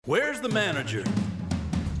Where's the manager?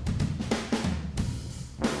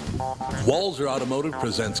 Walzer Automotive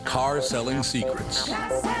presents Car Selling Secrets.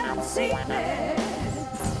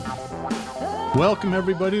 Welcome,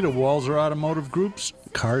 everybody, to Walzer Automotive Group's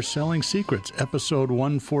Car Selling Secrets, episode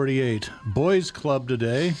 148. Boys Club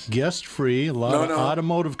today, guest-free, a lot of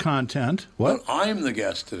automotive content. What? Well, I'm the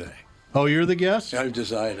guest today. Oh, you're the guest? I've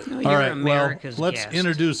decided. You're All right, America's well, let's guest.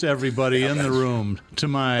 introduce everybody in the room to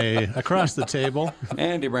my, across the table.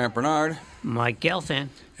 Andy Brandt Bernard. Mike Gelfand.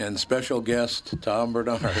 And special guest, Tom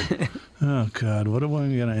Bernard. Oh, God, what am I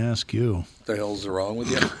going to ask you? What the hell's wrong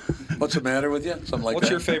with you? What's the matter with you? Something like What's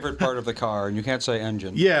that? your favorite part of the car? And you can't say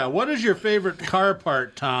engine. Yeah, what is your favorite car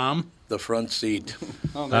part, Tom? The front seat.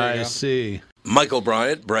 Oh, there you I go. see. Michael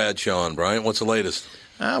Bryant, Bradshaw and Bryant, what's the latest?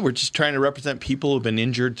 We're just trying to represent people who've been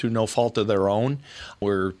injured through no fault of their own.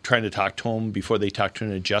 We're trying to talk to them before they talk to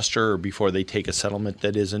an adjuster or before they take a settlement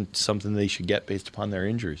that isn't something they should get based upon their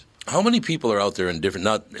injuries. How many people are out there in different,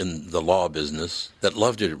 not in the law business, that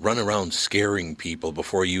love to run around scaring people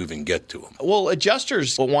before you even get to them? Well,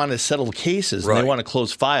 adjusters want to settle cases and Right. they want to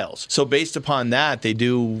close files. So based upon that, they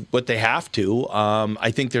do what they have to.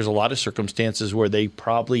 I think there's a lot of circumstances where they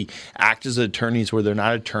probably act as attorneys where they're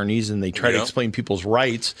not attorneys and they try to Yeah. explain people's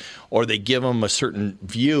rights or they give them a certain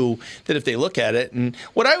view that if they look at it. And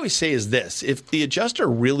what I always say is this, if the adjuster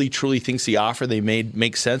really truly thinks the offer they made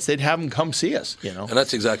makes sense, they'd have them come see us, you know. And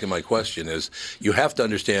that's exactly my question is you have to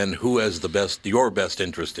understand who has your best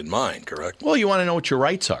interest in mind, correct? Well, you want to know what your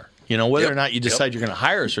rights are. You know, whether Yep, or not you decide you're going to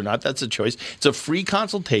hire us or not, that's a choice. It's a free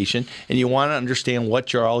consultation, and you want to understand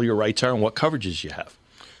what all your rights are and what coverages you have.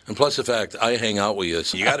 And plus the fact I hang out with you,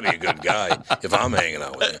 so you got to be a good guy if I'm hanging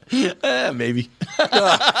out with you. Maybe.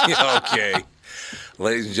 Okay.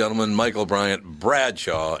 Ladies and gentlemen, Michael Bryant,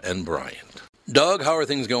 Bradshaw and Bryant. Doug, how are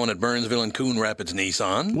things going at Burnsville and Coon Rapids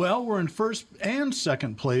Nissan? Well, we're in first and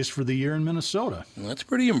second place for the year in Minnesota. That's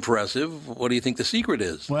pretty impressive. What do you think the secret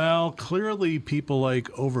is? Well, clearly people like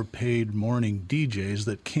overpaid morning DJs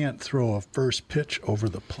that can't throw a first pitch over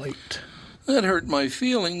the plate. That hurt my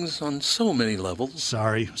feelings on so many levels.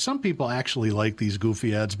 Sorry, some people actually like these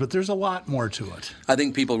goofy ads, but there's a lot more to it. I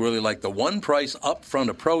think people really like the one price upfront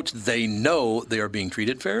approach. They know they are being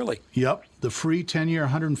treated fairly. Yep, the free 10-year,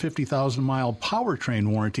 150,000-mile powertrain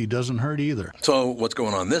warranty doesn't hurt either. So what's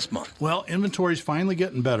going on this month? Well, inventory's finally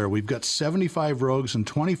getting better. We've got 75 Rogues and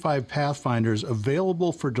 25 Pathfinders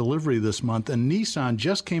available for delivery this month, and Nissan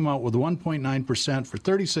just came out with 1.9% for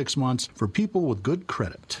 36 months for people with good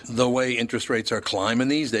credit. The way interest rates are climbing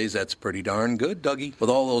these days, that's pretty darn good, Dougie. With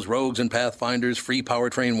all those Rogues and Pathfinders, free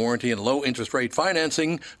powertrain warranty, and low interest rate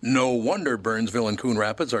financing, no wonder Burnsville and Coon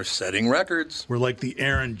Rapids are setting records. We're like the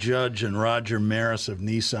Aaron Judge and Roger Maris of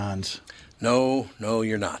Nissans. No,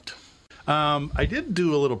 you're not. I did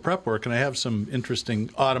do a little prep work, and I have some interesting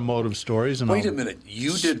automotive stories. And Wait a minute,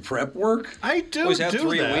 you did prep work? I do Was that do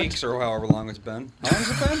 3 that. weeks or however long it's been?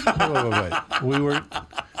 How long has it been? Wait.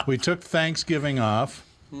 We took Thanksgiving off.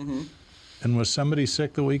 Mm-hmm. And was somebody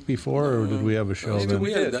sick the week before, or did we have a show then?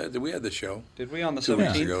 We had the show. Did we on the 2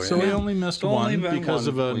 weeks 17th? ago, So we yeah. only missed It's only one been because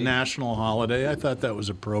one of a week. national holiday. I thought that was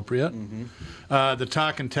appropriate. The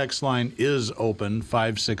talk and text line is open,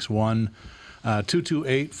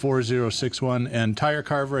 561-228-4061. And Tire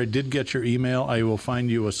Carver, I did get your email. I will find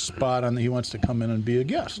you a spot on. He wants to come in and be a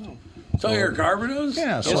guest. Tire Carver does?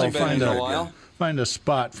 Yeah, so Hasn't I'll been find in a while. find a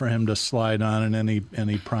spot for him to slide on, and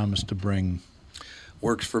any promise to bring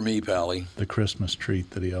Works for me, Pally. the Christmas treat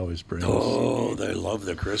that he always brings. Oh, they love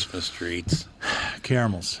the Christmas treats.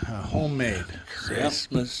 Caramels, homemade.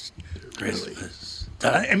 Christmas.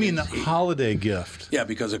 I mean, the holiday gift. Yeah,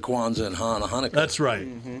 because of Kwanzaa and Hanukkah. That's right.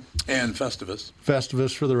 And Festivus.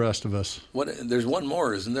 Festivus for the rest of us. There's one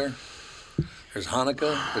more, isn't there? There's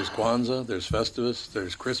Hanukkah, there's Kwanzaa, there's Festivus,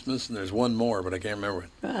 there's Christmas, and there's one more, but I can't remember it.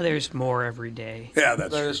 There's more every day. Yeah,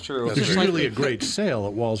 That is true. That's There's Just true. really a great sale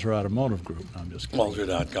at Walzer Automotive Group. No, I'm just kidding.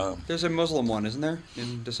 Walzer.com. There's a Muslim one, isn't there,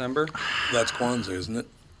 in December? That's Kwanzaa, isn't it?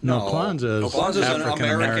 No, Kwanzaa is Kwanzaa's an African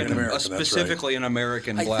American, American, that's specifically an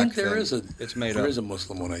American I black think there thing. is a It's made there up, is a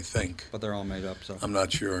Muslim one, I think. but they're all made up. So I'm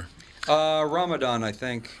not sure. Ramadan, I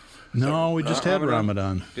think. No, we just had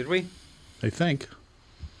Ramadan. Did we? I think.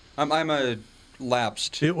 I'm a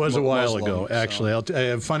lapsed. It was a while Muslim, ago, so- actually. I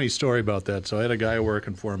have a funny story about that. So I had a guy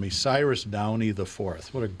working for me, Cyrus Downey IV.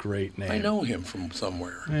 What a great name. I know him from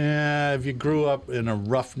somewhere. Yeah, if you grew up in a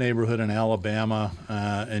rough neighborhood in Alabama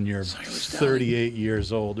and you're Cyrus 38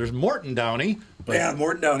 years old, there's Morton Downey. But, Yeah,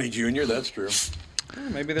 Morton Downey Jr., that's true.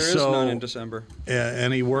 Maybe there is So- none in December.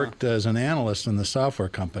 and he worked as an analyst in the software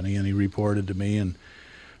company, and he reported to me. And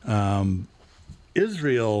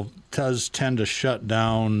Israel does tend to shut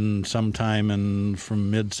down sometime from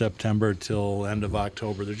mid-September till end of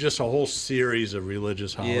October. There's just a whole series of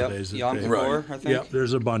religious holidays. Yom Kippur, I think. Yep,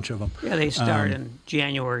 there's a bunch of them. Yeah, they start on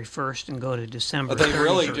January 1st and go to December They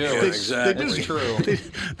really 31st. do. Yeah, exactly. It's true.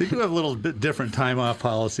 They do have a little bit different time off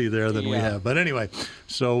policy there than we Yeah. have. But anyway,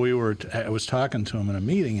 so I was talking to him in a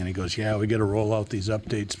meeting, and he goes, "Yeah, we got to roll out these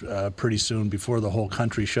updates pretty soon before the whole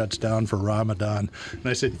country shuts down for Ramadan." And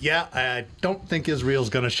I said, "Yeah, I don't think Israel's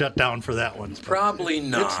going to shut down for that one." Probably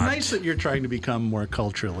not. It's nice that you're trying to become more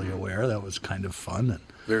culturally aware. That was kind of fun. And,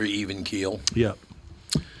 Very even keel. yep.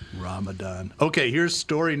 Ramadan. Okay, here's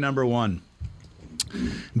story number one.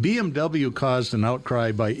 BMW caused an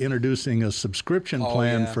outcry by introducing a subscription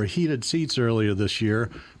plan for heated seats earlier this year.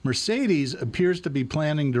 Mercedes appears to be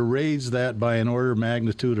planning to raise that by an order of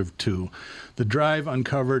magnitude of 2. The Drive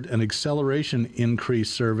uncovered an acceleration increase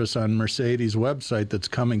service on Mercedes' website that's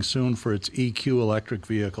coming soon for its EQ electric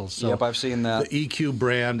vehicles. So Yep, I've seen that. The EQ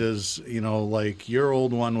brand is, like your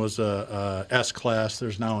old one was a S-Class.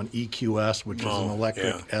 There's now an EQS, which is an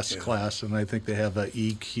electric S-Class, and I think they have a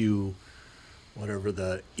EQ, whatever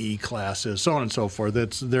the E class is, so on and so forth.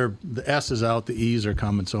 The S is out, the E's are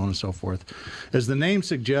coming, so on and so forth. As the name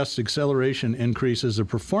suggests, acceleration increases a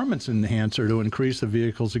performance enhancer to increase the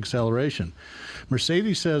vehicle's acceleration.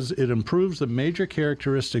 Mercedes says it improves the major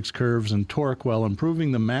characteristics curves and torque while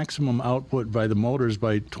improving the maximum output by the motors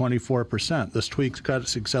by 24%. This tweak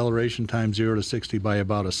cuts acceleration time 0 to 60 by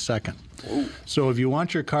about a second. Ooh. So if you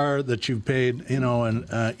want your car that you've paid, an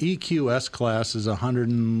EQ S-Class is 100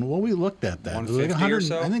 and, well, we looked at that. 150 or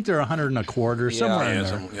so? I think they're 100 and a quarter, somewhere in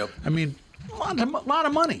there. Yep. I mean, a lot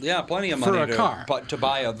of money. Yeah, plenty of for money a car. to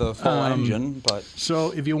buy the full engine. But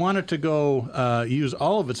So if you want it to go use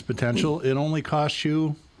all of its potential, it only costs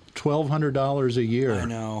you $1,200 a year. I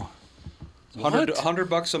know.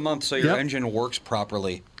 $100 a month so your Yep. engine works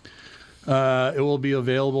properly. It will be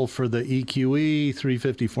available for the EQE,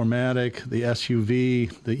 350 4MATIC, the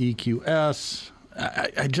SUV, the EQS.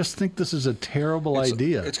 I just think this is a terrible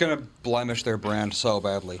idea. It's going to blemish their brand so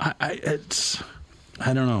badly. I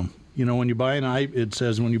don't know. When you buy it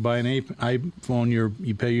says when you buy an iPhone,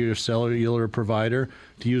 you pay your cellular provider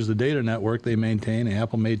to use the data network they maintain.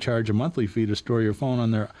 Apple may charge a monthly fee to store your phone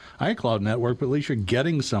on their iCloud network, but at least you're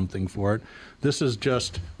getting something for it. This is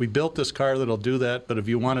just, we built this car that'll do that, but if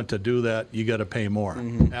you want it to do that, you got to pay more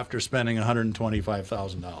after spending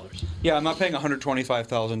 $125,000. Yeah, I'm not paying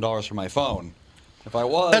 $125,000 for my phone. If I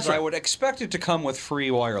was, That's right. I would expect it to come with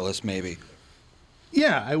free wireless, maybe.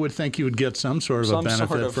 Yeah, I would think you would get some sort of a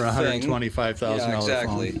benefit for a $125,000 Yeah,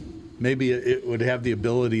 exactly. phone. Maybe it would have the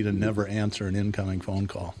ability to never answer an incoming phone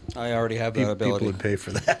call. I already have that ability. People would pay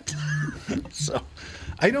for that. So,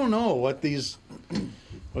 I don't know what these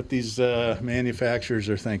manufacturers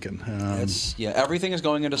are thinking. Everything is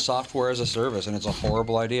going into software as a service, and it's a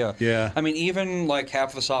horrible idea. Yeah. I mean, even like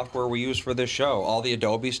half the software we use for this show, all the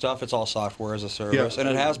Adobe stuff, it's all software as a service, and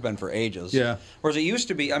it has been for ages. Yeah. Whereas it used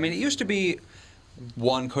to be,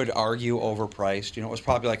 one could argue overpriced. It was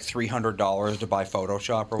probably like $300 to buy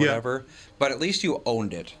Photoshop or whatever, but at least you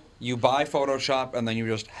owned it. You buy Photoshop, and then you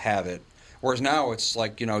just have it. Whereas now it's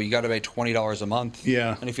like, you got to pay $20 a month.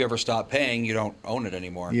 Yeah. And if you ever stop paying, you don't own it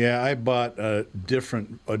anymore. Yeah, I bought a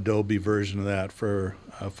different Adobe version of that for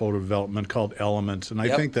photo development called Elements, and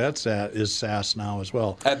I think is SaaS now as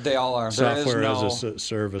well. They all are. Software as a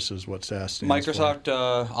service is what SaaS stands for. Microsoft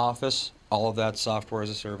Office, all of that software as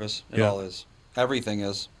a service. It all is. Everything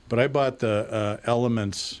is. But I bought the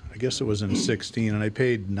Elements, I guess it was in 16, and I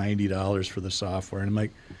paid $90 for the software. And I'm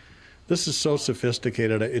like, this is so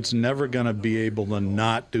sophisticated, it's never going to be able to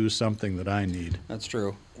not do something that I need. That's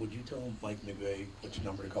true. Would you tell Mike McVeigh which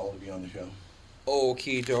number to call to be on the show?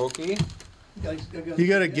 Okie dokie. You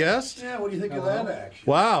got a guess? Yeah, what do you think of that action?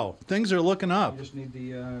 Wow, things are looking up. Just need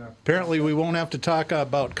the. Apparently, we won't have to talk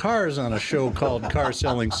about cars on a show called Car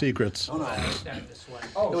Selling Secrets. Oh, no. Started to sweat.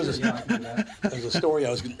 Oh, It was sure, yeah, I can do that. There's a story I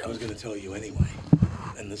was going to tell you anyway,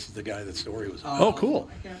 and this is the guy that story was about. Oh, cool.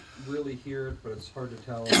 I can't really hear it, but it's hard to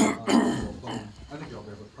tell. I think it'll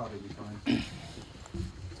probably be fine.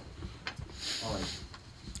 All right.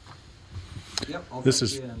 Yep. I'll This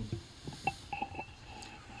text is- you in.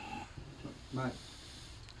 Matt.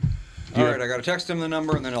 All right, I got to text him the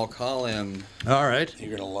number, and then I'll call in. All right. You're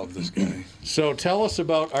going to love this guy. So tell us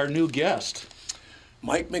about our new guest.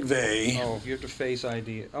 Mike McVeigh. Oh, you have to Face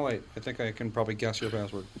ID. Oh, wait. I think I can probably guess your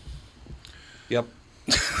password. Yep.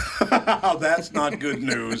 Oh, that's not good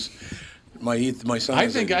news. My son. I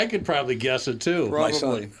think I could probably guess it too. My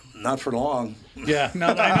Probably. son. Not for long. Yeah, no,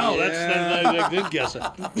 I know. I did guess it.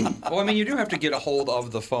 Well, I mean, you do have to get a hold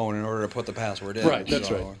of the phone in order to put the password in. Right,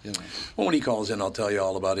 that's right. You know. Well, when he calls in, I'll tell you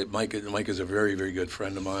all about it. Mike is a very, very good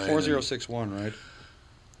friend of mine. 4061, right?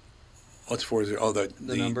 What's 40? Oh, the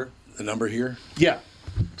number? The number here? Yeah.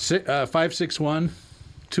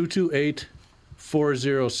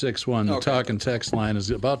 561-228-4061. The Okay. talk and text line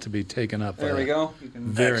is about to be taken up. There by we go. You can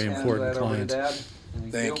Very hand important that over to clients. Dad.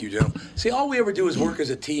 Thank you, Joe. See, all we ever do is work as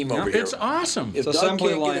a team over here. It's awesome. If It's Doug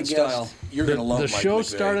assembly can't get a line guest, style. You're going to love The Mike show McVeigh.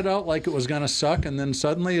 started out like it was going to suck, and then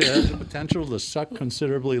suddenly it has the potential to suck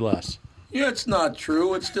considerably less. Yeah, it's not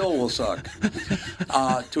true. It still will suck.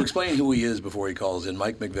 To explain who he is before he calls in,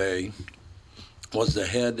 Mike McVeigh was the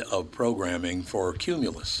head of programming for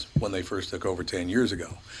Cumulus when they first took over 10 years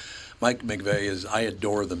ago. Mike McVeigh I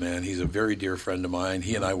adore the man. He's a very dear friend of mine.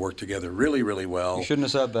 He and I work together really, really well. You shouldn't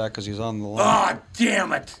have said that because he's on the line. Ah,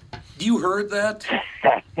 damn it. You heard that?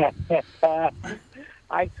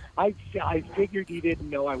 I figured you didn't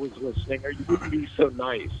know I was listening, or you wouldn't be so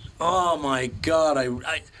nice. Oh, my God.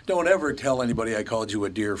 I don't ever tell anybody I called you a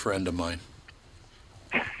dear friend of mine.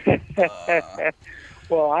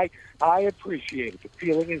 Well, I appreciate it. The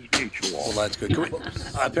feeling is mutual. Well, that's good.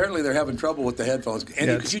 Apparently, they're having trouble with the headphones.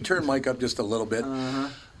 Andy, could you turn Mike up just a little bit?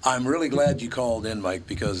 I'm really glad you called in, Mike,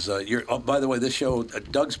 because you're. Oh, by the way, this show,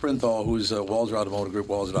 Doug Sprinthal, who's Walser Automotive Group,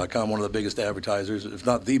 Walser.com, one of the biggest advertisers, if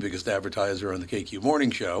not the biggest advertiser on the KQ Morning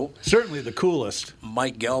Show. Certainly the coolest.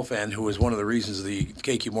 Mike Gelfand, who was one of the reasons the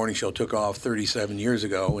KQ Morning Show took off 37 years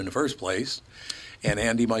ago in the first place. And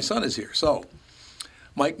Andy, my son, is here. So,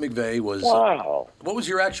 Mike McVeigh was. Wow. What was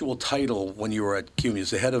your actual title when you were at Cumulus?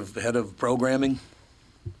 The head of programming?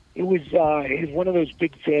 It was he's one of those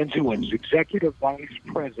big fancy ones, Executive Vice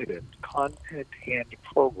President, Content and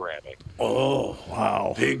Programming. Oh,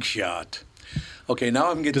 wow. Big shot. Okay,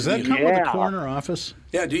 now I'm getting Does to that the- come with a Yeah. corner office?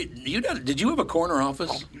 Yeah, did you have a corner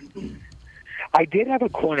office? I did have a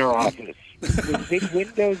corner office with big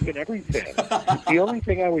windows and everything. The only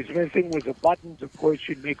thing I was missing was a button to push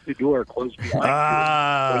and make the door close behind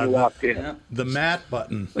you when you walked in. The Matt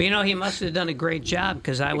button. Well, he must have done a great job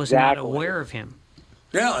because I was not Exactly. aware of him.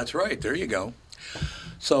 Yeah, that's right. There you go.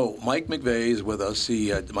 So Mike McVeigh is with us.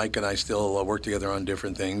 Mike and I still work together on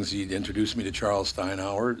different things. He introduced me to Charles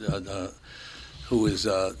Steinhauer, who is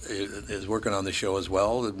working on the show as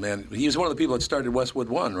well. The man, he was one of the people that started Westwood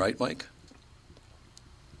One, right, Mike?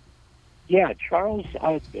 Yeah, Charles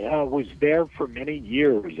was there for many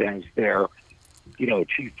years as their,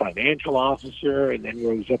 chief financial officer, and then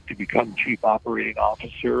rose up to become chief operating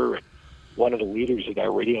officer and one of the leaders of that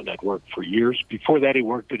radio network for years. Before that, he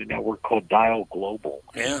worked at a network called Dial Global.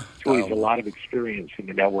 Yeah. So he has a lot of experience in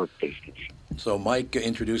the network business. So Mike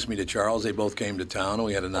introduced me to Charles. They both came to town, and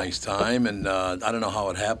we had a nice time. And I don't know how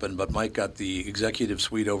it happened, but Mike got the executive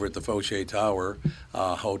suite over at the Fauché Tower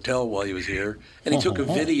Hotel while he was here, and he took a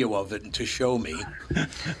video of it to show me.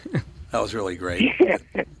 That was really great.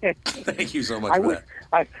 Thank you so much for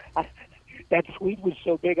that. That suite was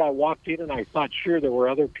so big, I walked in and I thought, sure, there were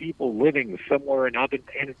other people living somewhere in a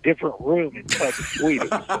different room inside the suite.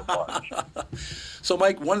 It was so large. So,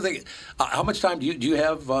 Mike, one thing, how much time do you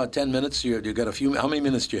have? 10 minutes? You got a few? How many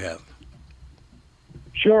minutes do you have?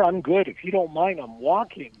 Sure, I'm good. If you don't mind, I'm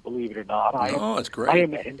walking, believe it or not. That's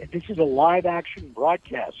great. And this is a live action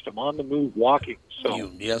broadcast. I'm on the move walking.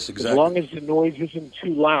 So yes, as exactly. long as the noise isn't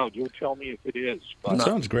too loud, you'll tell me if it is. But, That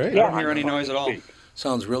sounds great. I don't hear any noise at all.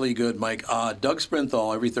 Sounds really good, Mike. Doug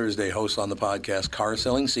Sprinthal every Thursday hosts on the podcast Car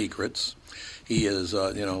Selling Secrets. He is,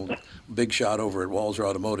 big shot over at Walser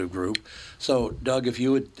Automotive Group. So, Doug, if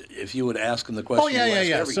you would ask him the question. Oh yeah.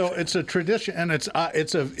 every So show. it's a tradition, and this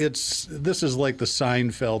is like the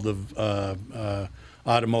Seinfeld of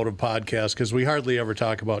automotive podcast because we hardly ever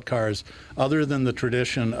talk about cars, other than the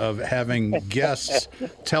tradition of having guests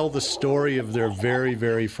tell the story of their very,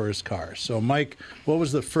 very first car. So, Mike, what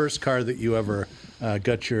was the first car that you ever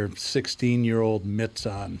got your 16-year-old mitts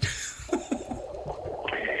on?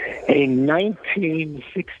 A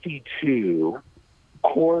 1962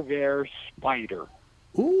 Corvair Spider.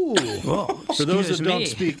 Ooh! For those that excuse don't me.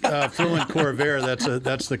 speak fluent Corvair,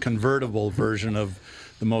 that's the convertible version of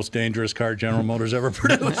the most dangerous car General Motors ever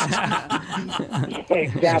produced.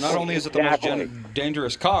 Exactly. So not only is it the most exactly.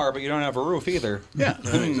 dangerous car, but you don't have a roof either. Yeah.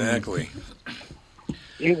 Exactly.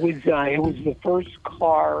 It was the first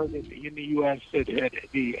car in the U.S. that had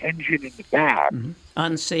the engine in the back.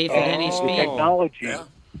 Unsafe at any The speed. technology,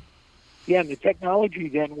 Yeah. and the technology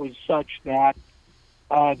then was such that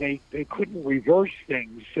they couldn't reverse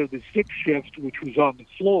things. So the stick shift, which was on the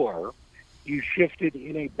floor, you shifted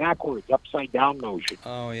in a backwards, upside down motion.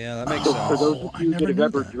 Oh, yeah, that makes So sense. for those of you that have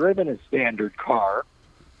ever driven a standard car,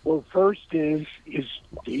 Well, first is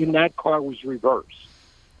in that car was reverse,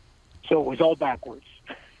 so it was all backwards.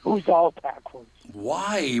 It was all backwards.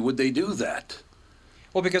 Why would they do that?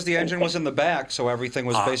 Well, because the engine was in the back, so everything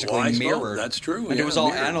was basically well, I suppose mirrored. that's true, And yeah, it was all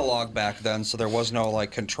mirrored. analog back then, so there was no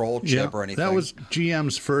like control chip or anything. That was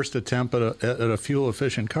GM's first attempt at a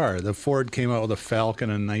fuel-efficient car. The Ford came out with a Falcon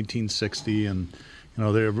in 1960, and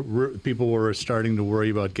people were starting to worry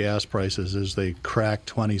about gas prices as they cracked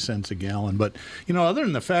 20 cents a gallon. But other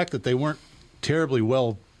than the fact that they weren't terribly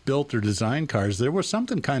well built or designed cars, there was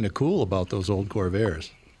something kind of cool about those old Corvairs.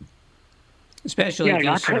 Especially if and you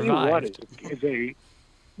I'll tell you what, survived.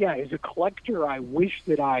 as a collector, I wish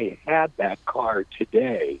that I had that car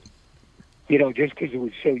today. Just because it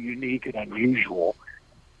was so unique and unusual.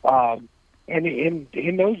 And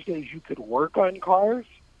in those days, you could work on cars.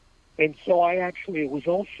 And so there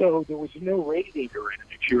was no radiator in it,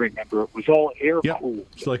 if you remember. It was all air-cooled.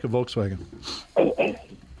 It's like a Volkswagen.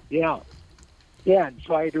 Yeah. Yeah, and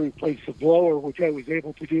so I had to replace the blower, which I was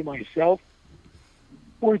able to do myself.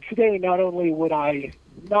 Where today, not only would I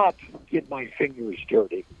not get my fingers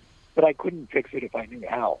dirty, but I couldn't fix it if I knew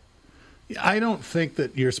how. I don't think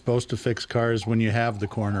that you're supposed to fix cars when you have the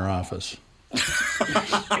corner office.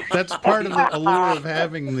 That's part of the allure of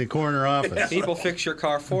having the corner office. People fix your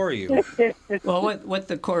car for you. Well, with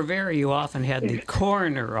the Corvair, you often had the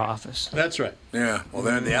coroner office. That's right. Yeah, well,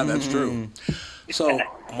 that's true. So,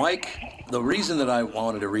 Mike, the reason that I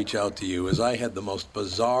wanted to reach out to you is I had the most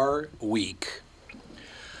bizarre week.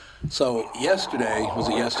 So yesterday, I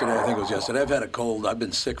think it was yesterday. I've had a cold. I've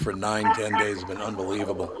been sick for 9-10 days. It's been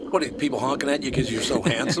unbelievable. What, are people honking at you because you're so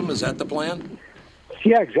handsome? Is that the plan?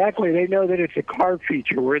 Yeah, exactly. They know that it's a car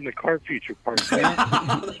feature. We're in the car feature part.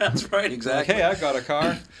 That's right, exactly. Hey, I got a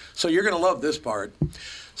car. So you're going to love this part.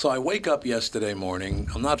 So I wake up yesterday morning.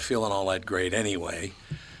 I'm not feeling all that great anyway.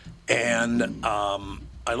 And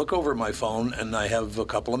I look over at my phone, and I have a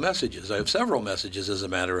couple of messages. I have several messages, as a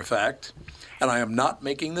matter of fact. And I am not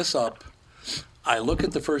making this up. I look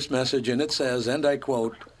at the first message, and it says, and I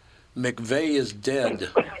quote, "McVeigh is dead."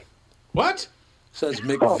 What? It says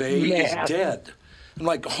McVeigh is dead. I'm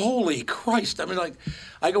like, holy Christ. I mean, like,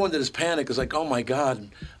 I go into this panic. It's like, oh, my God,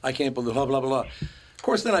 I can't believe blah, blah, blah. Of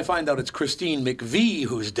course, then I find out it's Christine McVie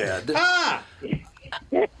who's dead. Ah!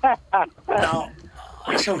 Now,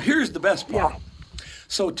 so here's the best part. Yeah.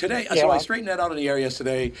 So today, so I straightened that out in the air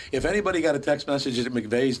yesterday. If anybody got a text message that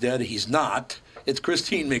McVeigh's dead, he's not. It's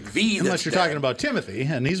Christine McVie Unless that's you're dead. talking about Timothy,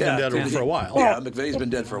 and he's been dead for a while. Yeah, McVeigh's been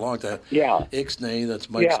dead for a long time. Yeah. Ixnay, that's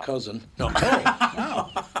Mike's cousin. No.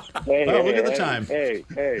 Hey, Oh, look at the time.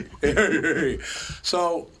 Hey.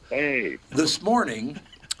 So Hey. this morning,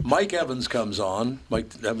 Mike Evans comes on.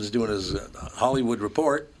 Mike Evans doing his Hollywood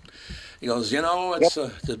report. He goes, it's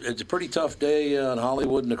a pretty tough day in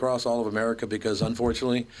Hollywood and across all of America because,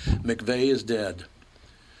 unfortunately, McVeigh is dead.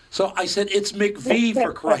 So I said, it's McVie,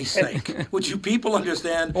 for Christ's sake. Would you people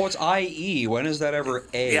understand? Oh, it's IE. When is that ever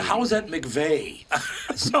A? Yeah, how is that McVeigh?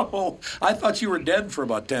 So I thought you were dead for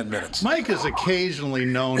about 10 minutes. Mike is occasionally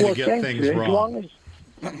known to get thanks. things As wrong. long as,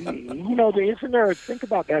 isn't there, think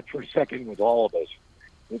about that for a second with all of us.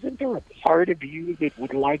 Isn't there a part of you that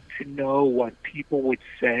would like to know what people would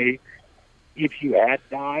say if you had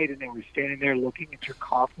died and they were standing there looking at your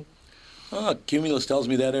coffin? Cumulus tells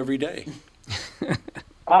me that every day.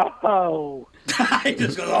 Oh. He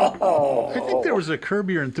just goes, oh. I think there was a Curb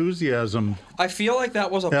Your Enthusiasm I feel like that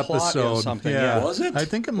was a plot episode. or something. Yeah. Was it? I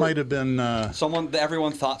think it might have been.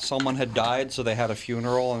 Everyone thought someone had died, so they had a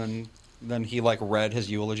funeral, and then he read his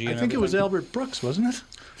eulogy. I And think it was everything. Albert Brooks, wasn't it?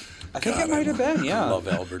 I think it might have been. Yeah. I love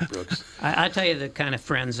Albert Brooks. I tell you the kind of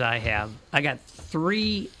friends I have. I got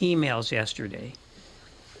 3 emails yesterday,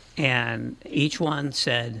 and each one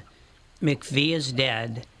said, McVie is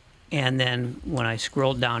dead. And then when I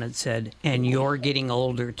scrolled down, it said, and you're getting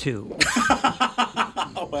older, too.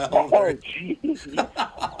 Oh, geez.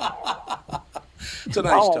 It's a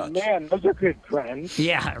nice Oh, touch. man, those are good friends.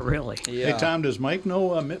 Yeah, really. Yeah. Hey, Tom, does Mike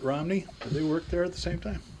know Mitt Romney? Did they work there at the same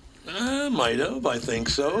time? Might have. I think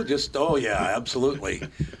so. Yeah, absolutely.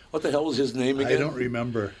 What the hell was his name again? I don't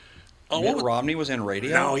remember. Mitt Romney was in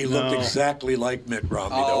radio? No, he looked exactly like Mitt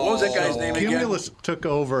Romney, though. What was that guy's name again? Cumulus took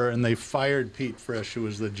over, and they fired Pete Frisch, who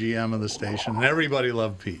was the GM of the station, and everybody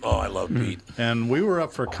loved Pete. Oh, I love Pete. And we were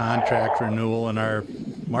up for contract renewal, and our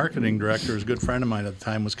marketing director, who's a good friend of mine at the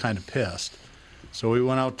time, was kind of pissed. So we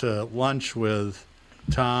went out to lunch with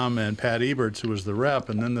Tom and Pat Eberts, who was the rep,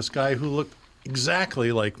 and then this guy who looked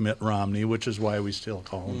exactly like Mitt Romney, which is why we still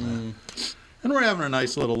call him that. And we're having a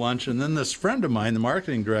nice little lunch, and then this friend of mine, the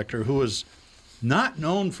marketing director, who was not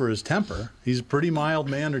known for his temper. He's a pretty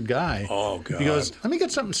mild-mannered guy. Oh, God. He goes, let me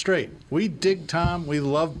get something straight. We dig Tom. We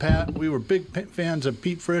love Pat. We were big fans of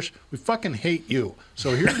Pete Frisch. We fucking hate you.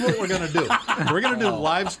 So here's what we're going to do. We're going to do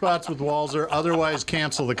live spots with Walzer, otherwise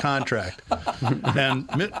cancel the contract. And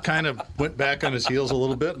Mitt kind of went back on his heels a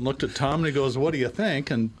little bit and looked at Tom, and he goes, what do you think?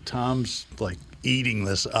 And Tom's like eating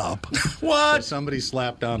this up. What? So somebody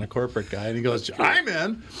slapped down a corporate guy, and he goes, I'm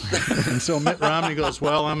in. And so Mitt Romney goes,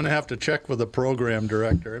 well, I'm going to have to check with the program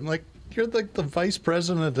director. I'm like, you're like the vice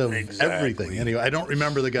president of everything. Anyway, I don't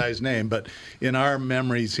remember the guy's name, but in our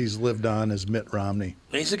memories, he's lived on as Mitt Romney.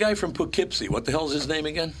 He's the guy from Poughkeepsie. What the hell's his name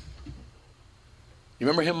again? You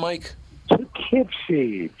remember him, Mike?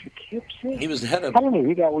 Poughkeepsie. He was the head of... I don't know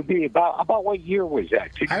who that would be. About what year was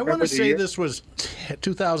that? Do you I want remember to the say year? this was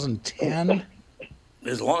 2010. It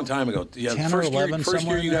was a long time ago. Yeah, 10 the or first 11, year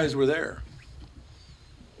somewhere in you there. guys were there.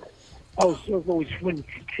 Oh, so it was when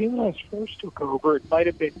QNS first took over. It might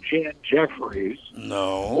have been Jan Jeffries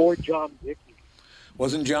No. or John Dickey.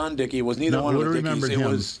 Wasn't John Dickey. It was neither No, one of I the Dickies. remembered It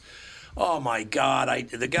him. was... Oh, my God.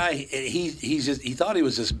 The guy, he thought he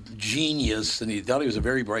was this genius, and he thought he was a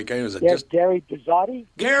very bright guy. He was Yes, Gary Pizzotti.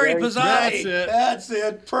 Gary Pizzotti. That's it. That's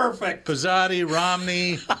it. Perfect. Pizzotti,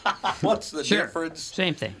 Romney. What's the Sure. difference?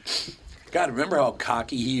 Same thing. God, remember how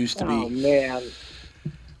cocky he used to be? Oh man.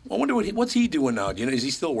 I wonder what's he doing now? Do you know, is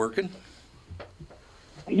he still working?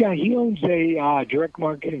 Yeah, he owns a direct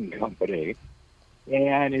marketing company,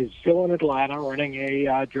 and is still in Atlanta running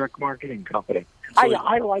a direct marketing company. So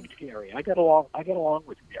I liked Gary. I got along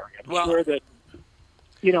with Gary. I'm Well- sure that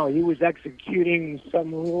he was executing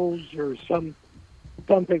some rules or something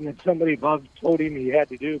that somebody above told him he had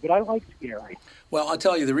to do. But I liked Gary. Well, I'll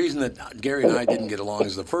tell you, the reason that Gary and I didn't get along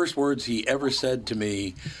is the first words he ever said to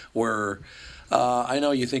me were, I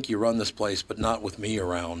know you think you run this place, but not with me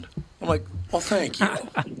around. I'm like, well, thank you.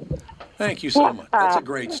 Thank you so much. That's a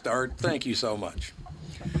great start. Thank you so much.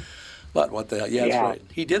 But what the hell? Yeah, that's Yeah. right.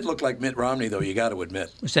 He did look like Mitt Romney, though, you got to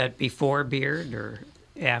admit. Was that before Beard or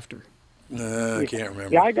after? I can't remember.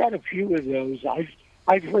 Yeah, I got a few of those.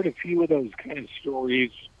 I've heard a few of those kind of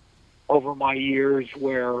stories over my years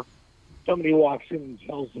where somebody walks in and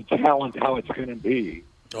tells the talent how it's going to be.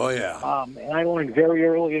 Oh, yeah. And I learned very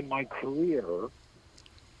early in my career,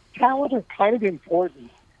 talent are kind of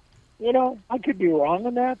important. I could be wrong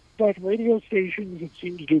on that, but radio stations that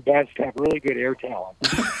seem to do best have really good air talent.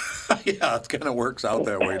 Yeah, it kind of works out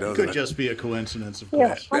that way, doesn't Could it? just be a coincidence, of Yeah,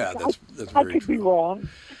 course. Yeah, that's I very could be true. wrong.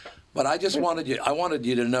 But I wanted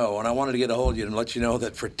you to know, and I wanted to get a hold of you and let you know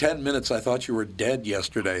that for 10 minutes I thought you were dead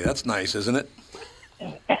yesterday. That's nice, isn't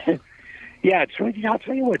it? Yeah, I'll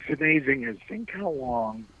tell you what's amazing is think how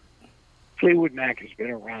long Fleetwood Mac has been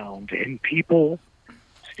around, and people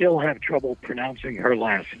still have trouble pronouncing her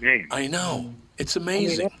last name. I know. It's I mean,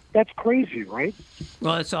 amazing. that's crazy, right?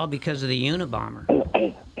 Well, it's all because of the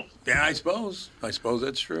Unabomber. Yeah, I suppose.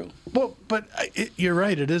 That's true. Well, but you're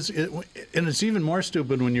right. It is, and it's even more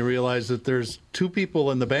stupid when you realize that there's two people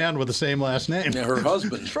in the band with the same last name. Yeah, her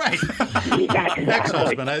husband. Right. Yeah,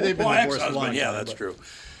 Ex-husband. They've been Well, divorced a long ex-husband. Yeah, time, that's but- true.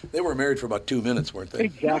 They were married for about 2 minutes, weren't they?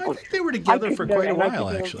 Exactly. I think they were together I could for never- quite a and I could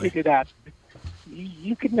while, never actually. figure that.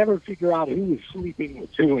 You could never figure out who was sleeping with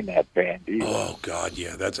who in that band. Either. Oh, God,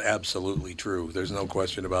 yeah. That's absolutely true. There's no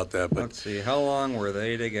question about that. But Let's see, how long were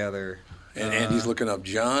they together? and Andy's looking up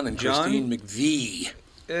John and John? Christine McVie.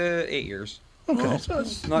 8 years. Okay, so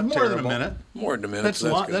it's Not more than a terrible. minute. More than a minute. That's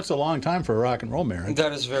Good. that's a long time for a rock and roll marriage.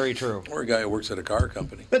 That is very true. Or a guy who works at a car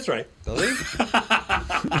company. That's right. Does he?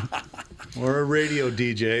 Or a radio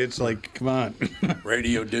DJ. It's like, come on.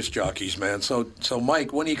 Radio disc jockeys, man. So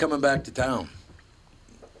Mike, when are you coming back to town?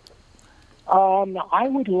 I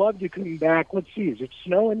would love to come back. Let's see, is it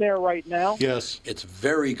snowing there right now? Yes. It's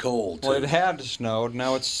very cold. Well, too. it had snowed.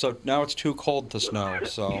 Now it's too cold to snow.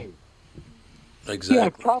 So Yeah,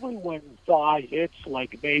 Exactly. probably when thaw hits,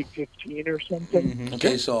 like May 15 or something.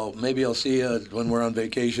 Okay, so maybe I'll see you when we're on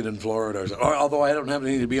vacation in Florida. Or although I don't have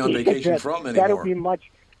anything to be on vacation from That'll anymore. be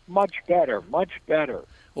much better, much better.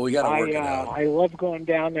 Well, we got to work it out. I love going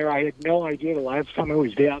down there. I had no idea the last time I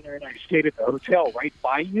was down there, and I stayed at the hotel right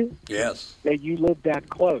by you, Yes. that you lived that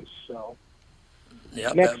close. So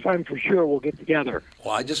Yeah. next time for sure we'll get together.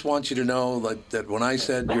 Well, I just want you to know that when I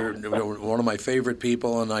said you're one of my favorite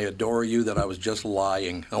people and I adore you, that I was just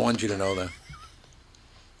lying. I want you to know that.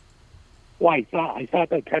 Well, I thought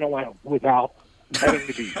that kind of went without having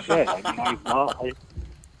to be said. I mean,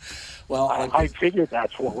 Well, I figured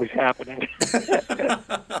that's what was happening.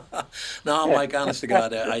 no, Mike, honest to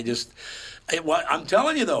God, I'm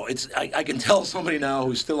telling you though, I can tell somebody now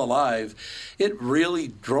who's still alive. It really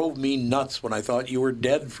drove me nuts when I thought you were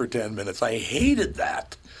dead for 10 minutes. I hated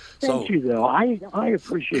that. Thank you, though. I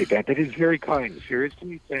appreciate that. That is very kind.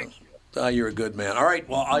 Seriously, thank you. You're a good man. All right,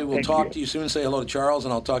 well, I will Thank talk you. to you soon. Say hello to Charles,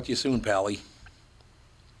 and I'll talk to you soon, Pally.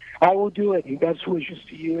 I will do it. Best wishes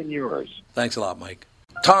to you and yours. Thanks a lot, Mike.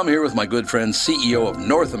 Tom here with my good friend, CEO of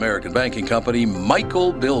North American Banking Company,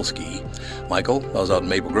 Michael Bilski. Michael, I was out in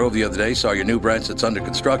Maple Grove the other day, saw your new branch that's under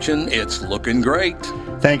construction. It's looking great.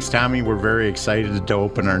 Thanks, Tommy. We're very excited to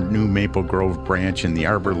open our new Maple Grove branch in the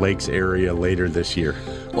Arbor Lakes area later this year.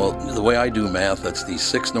 Well, the way I do math, that's the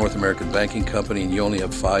 6th North American Banking Company, and you only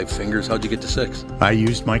have 5 fingers. How'd you get to 6? I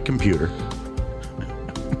used my computer.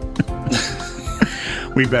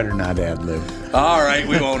 We better not ad-lib. All right,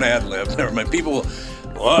 we won't ad-lib. Never mind. People...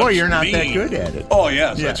 Well, you're not that good at it. Oh,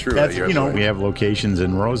 yes, that's true. That's, You're you know, right. we have locations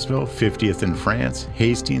in Roseville, 50th in France,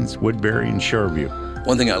 Hastings, Woodbury, and Shoreview.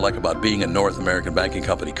 One thing I like about being a North American Banking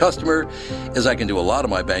Company customer is I can do a lot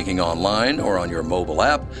of my banking online or on your mobile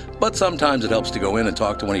app, but sometimes it helps to go in and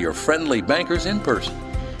talk to one of your friendly bankers in person.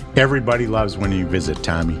 Everybody loves when you visit,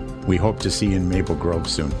 Tommy. We hope to see you in Maple Grove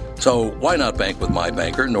soon. So why not bank with my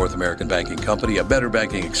banker, North American Banking Company, a better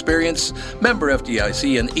banking experience, member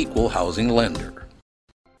FDIC, and equal housing lender.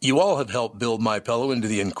 You all have helped build MyPillow into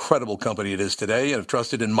the incredible company it is today and have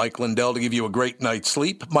trusted in Mike Lindell to give you a great night's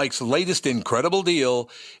sleep. Mike's latest incredible deal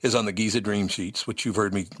is on the Giza Dream Sheets, which you've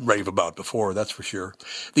heard me rave about before, that's for sure.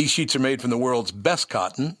 These sheets are made from the world's best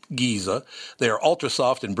cotton, Giza. They are ultra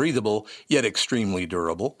soft and breathable, yet extremely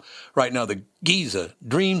durable. Right now, the Giza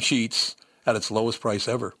Dream Sheets at its lowest price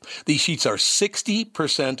ever. These sheets are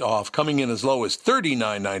 60% off, coming in as low as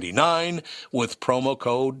 $39.99 with promo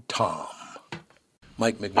code TOM.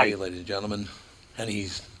 Mike McVeigh, ladies and gentlemen, and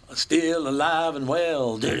he's still alive and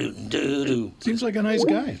well. Do-do-do-do. Seems like a nice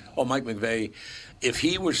guy. Oh, Mike McVeigh, if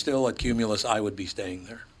he were still at Cumulus, I would be staying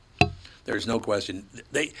there. There's no question.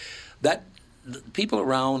 The people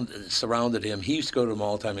around surrounded him. He used to go to them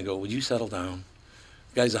all the time and go, "Would you settle down?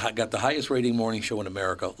 The guy's got the highest rating morning show in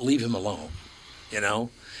America. Leave him alone." You know?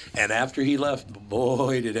 And after he left,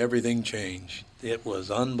 boy, did everything change. It was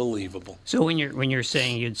unbelievable. So when you're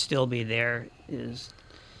saying you'd still be there,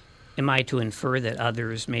 am I to infer that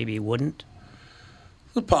others maybe wouldn't?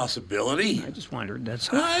 The possibility. I just wondered.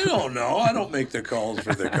 That's I don't know. I don't make the calls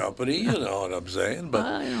for the company. You know what I'm saying? But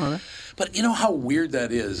I know that. But you know how weird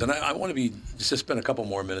that is, and I want to just spend a couple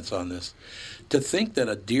more minutes on this. To think that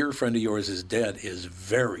a dear friend of yours is dead is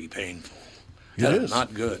very painful. That is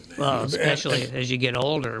not good, man. Well, especially as you get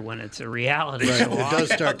older, when it's a reality. Right, it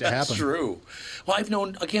does start to happen. That's true. Well, I've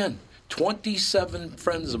known, again, 27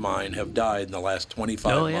 friends of mine have died in the last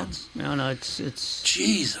 25 Oh yeah. months. No, it's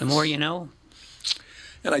Jesus. the more you know.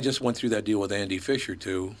 And I just went through that deal with Andy Fisher,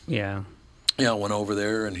 too. Yeah. Yeah, I went over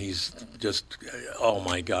there, and he's just, oh,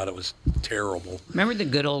 my God, it was terrible. Remember the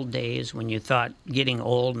good old days when you thought getting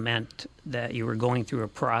old meant that you were going through a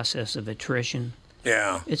process of attrition?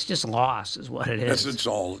 Yeah. It's just loss is what it is. It's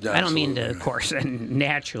all, I don't mean to, absolutely. of course, and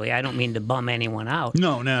naturally, I don't mean to bum anyone out.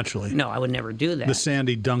 No, naturally. No, I would never do that. The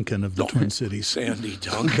Sandy Duncan of the Twin Cities. Sandy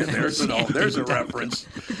Duncan, there's a reference.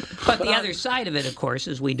 But the other side of it, of course,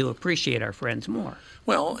 is we do appreciate our friends more.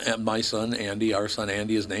 Well, and my son Andy, our son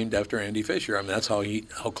Andy, is named after Andy Fisher. I mean, that's how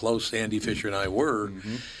close Andy Fisher and I were.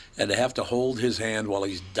 Mm-hmm. And to have to hold his hand while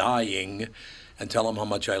he's dying and tell him how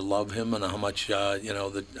much I love him and how much,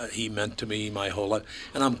 that he meant to me my whole life.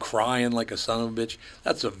 And I'm crying like a son of a bitch.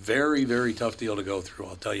 That's a very, very tough deal to go through,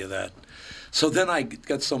 I'll tell you that. So then I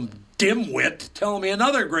got some dimwit telling me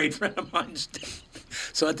another great friend of mine's dead.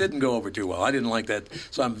 So it didn't go over too well. I didn't like that.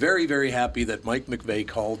 So I'm very, very happy that Mike McVeigh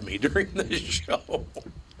called me during this show.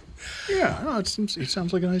 Yeah, no, he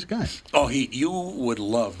sounds like a nice guy. Oh, you would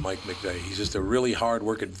love Mike McVeigh. He's just a really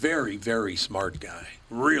hard-working, very, very smart guy.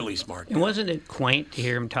 Really smart guy. And wasn't it quaint to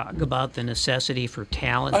hear him talk about the necessity for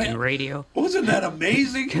talent in radio? Wasn't that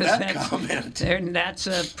amazing, 'Cause that comment? That's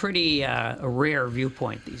a pretty a rare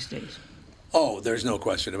viewpoint these days. Oh, there's no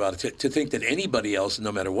question about it. To think that anybody else,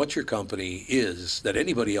 no matter what your company is, that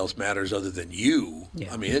anybody else matters other than you,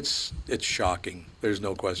 Yeah. I mean, it's shocking. There's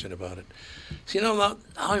no question about it. So, now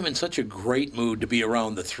I'm in such a great mood to be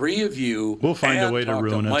around the three of you. We'll find a and way to talk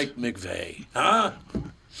ruin it. Mike McVeigh. Huh?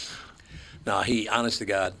 Now, honest to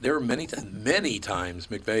God, there were many times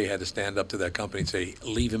McVeigh had to stand up to that company and say,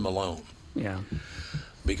 leave him alone. Yeah.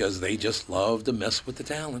 Because they just love to mess with the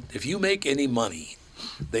talent. If you make any money,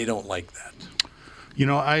 they don't like that. You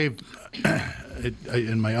know, I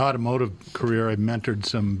in my automotive career, I mentored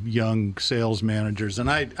some young sales managers, and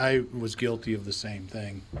I was guilty of the same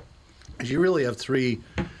thing. You really have three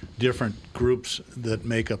different groups that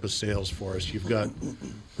make up a sales force. You've got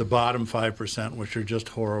the bottom 5%, which are just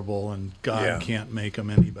horrible, and God Yeah. can't make them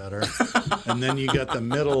any better. And then you got the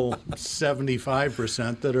middle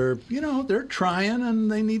 75% that are, they're trying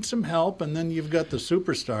and they need some help. And then you've got the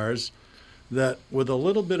superstars that, with a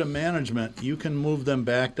little bit of management, you can move them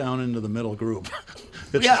back down into the middle group.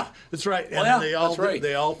 It's right. Well, And yeah, that's right.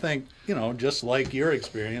 they all think, just like your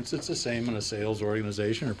experience, it's the same in a sales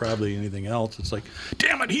organization or probably anything else. It's like,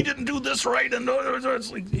 damn it, he didn't do this right, and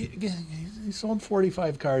it's like he sold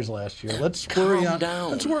 45 cars last year. Let's Calm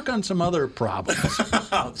down. Let's work on some other problems.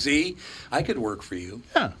 See, I could work for you.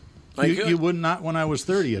 Yeah. I You, could. you would not when I was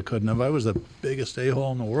 30. You couldn't have. I was the biggest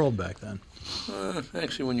a-hole in the world back then.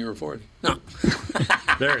 Actually, when you were 40. No.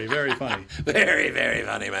 Very, very funny. Very, very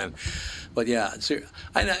funny, man. But yeah,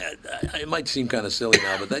 it might seem kind of silly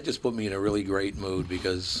now, but that just put me in a really great mood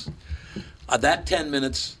because that 10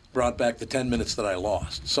 minutes brought back the 10 minutes that I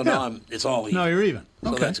lost. So now it's all even. No, you're even.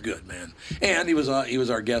 So Okay. that's good, man. And he was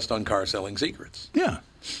our guest on Car Selling Secrets. Yeah.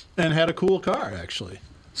 And had a cool car, actually.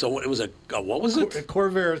 So it was what was it? A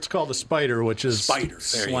Corvair, it's called a Spider, which is Spider, there you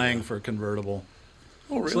slang go. for convertible.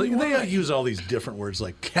 Oh, So really? they Why? use all these different words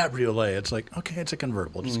like cabriolet. It's like, okay, it's a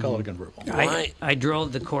convertible. Just call it a convertible. Why? I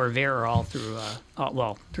drove the Corvair all through,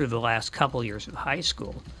 through the last couple years of high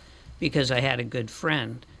school because I had a good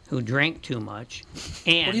friend who drank too much.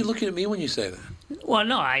 And What are you looking at me when you say that? well,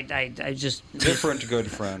 no, I just Different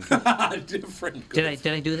good friend. Different. did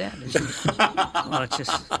I do that? Well, it's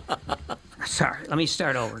just sorry. Let me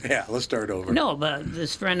start over. Yeah, let's start over. No, but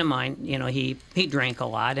this friend of mine, he drank a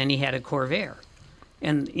lot and he had a Corvair.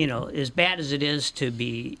 And, as bad as it is to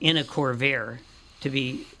be in a Corvair,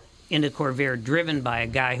 driven by a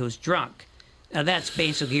guy who's drunk, now that's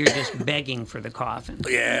basically you're just begging for the coffin.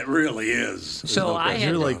 Yeah, it really is. There's So no I question had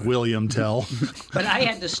You're to- about like it. William Tell. But I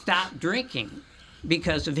had to stop drinking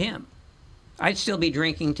because of him. I'd still be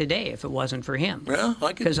drinking today if it wasn't for him. Well, I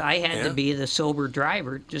could. Because I had yeah. to be the sober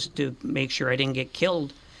driver just to make sure I didn't get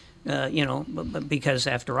killed. But because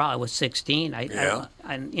after all, I was 16. Yeah.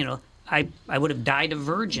 I would have died a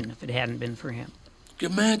virgin if it hadn't been for him.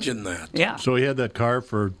 Imagine that. Yeah, So he had that car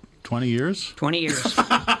for 20 years? 20 years.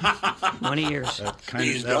 20 years.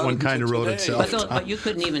 He's That one done kind of for wrote today. itself. But you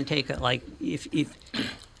couldn't even take it like if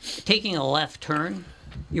taking a left turn,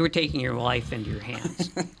 you were taking your life into your hands.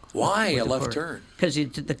 Why a the left Cor- turn? Because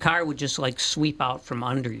the car would just like sweep out from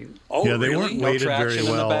under you. Oh, Yeah, they really? weren't No weighted very traction in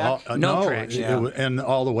the well. back? No No, traction. Yeah. and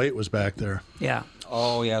all the weight was back there. Yeah.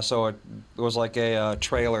 Oh yeah, so it was like a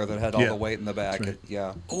trailer that had all Yeah, the weight in the back. that's right.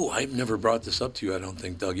 Yeah. Oh, I've never brought this up to you, I don't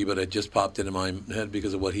think, Dougie, but it just popped into my head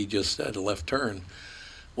because of what he just said, a left turn.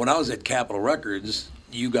 When I was at Capitol Records,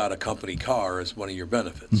 you got a company car as one of your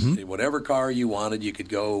benefits. Mm-hmm. Whatever car you wanted, you could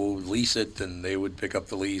go lease it, and they would pick up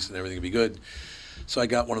the lease, and everything would be good. So I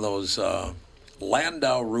got one of those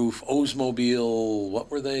Landau roof Oldsmobile, what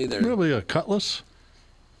were they? Really a Cutlass?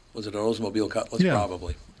 Was it an Oldsmobile Cutlass? Yeah.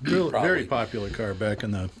 Probably. Very Probably. popular car back in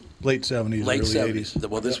the late 70s, Late early 70s. 80s.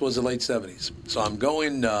 Well, this was the late 70s. So I'm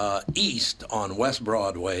going east on West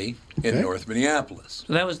Broadway in Okay. North Minneapolis.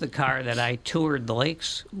 So that was the car that I toured the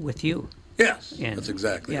lakes with you. Yes, And- that's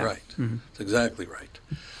exactly yeah. right. That's exactly right.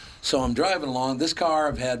 So I'm driving along. This car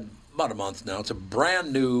I've had about a month now. It's a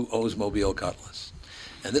brand new Oldsmobile Cutlass.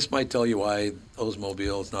 And this might tell you why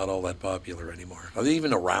Oldsmobile is not all that popular anymore. Are they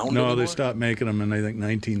even around No, anymore? they stopped making them in, I think,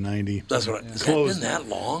 1990. That's what has that Closed. been that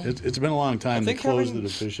long? It's been a long time. I They think closed the having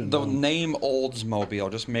division. the down. name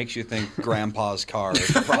Oldsmobile just makes you think Grandpa's car. Is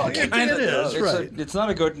the problem. It is, It's, right. it's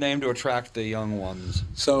not a good name to attract the young ones.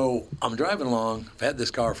 So I'm driving along. I've had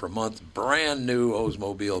this car for a month. Brand new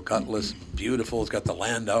Oldsmobile Cutlass. Beautiful. It's got the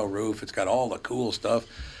Landau roof. It's got all the cool stuff.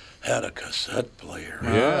 Had a cassette player.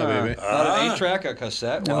 Yeah, baby. Not an 8-track, a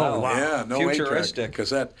cassette. Wow. Yeah, no Futuristic. 8-track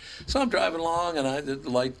cassette. So I'm driving along, and the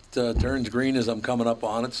light turns green as I'm coming up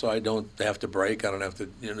on it, so I don't have to brake. I don't have to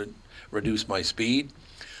reduce my speed.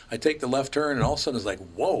 I take the left turn, and all of a sudden it's like,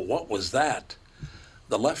 whoa, what was that?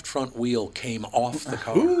 The left front wheel came off the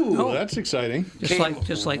car. Ooh, that's exciting.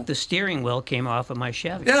 Just like the steering wheel came off of my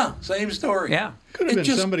Chevy. Yeah, same story. Yeah. Could have It been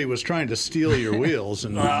just- somebody was trying to steal your wheels.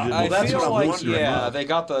 And I that's feel what I'm like, wondering yeah, about. they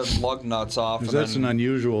got the lug nuts off. And that's an then,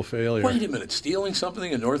 unusual failure. Wait a minute, stealing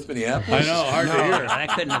something in North Minneapolis? I know, hard to No, hear. that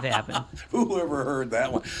couldn't have happened. Who ever heard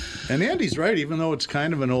that one? And Andy's right. Even though it's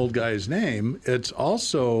kind of an old guy's name, it's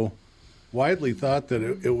also widely thought that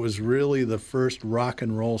it was really the first rock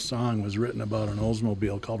and roll song was written about an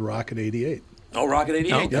Oldsmobile called Rocket 88. Oh, Rocket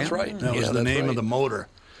 88, Okay. that's right. That Yeah, was the that's name right. of the motor.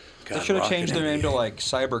 They should have rocking changed their it. name to like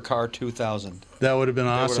Cybercar 2000. That would have been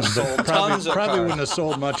awesome. would've sold But tons of probably cars. wouldn't have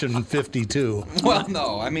sold much in '52. Well,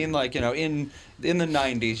 no, I mean like in the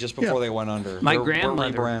 90s, just before Yeah. they went under. My We're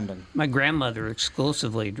rebranding. grandmother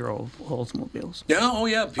exclusively drove Oldsmobiles. Yeah, oh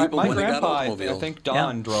yeah, people My when they got grandpa, I Oldsmobiles. think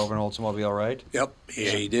Don drove an Oldsmobile, right? Yep, yeah,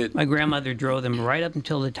 he did. My grandmother drove them right up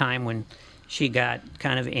until the time when she got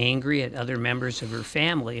kind of angry at other members of her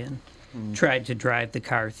family and tried to drive the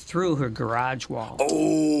car through her garage wall.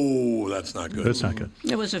 Oh, that's not good. That's not good.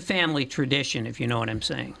 It was a family tradition, if you know what I'm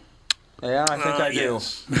saying. Yeah, I think I do.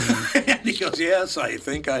 Yes. And he goes, yes, I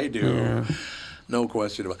think I do. No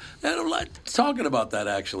question about it. And I'm like, talking about that,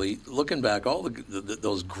 actually, looking back, all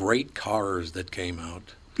those great cars that came out.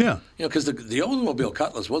 Yeah. You know, because the Oldsmobile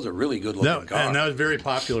Cutlass was a really good-looking car. And that was very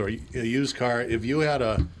popular. A used car. If you had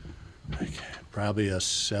probably a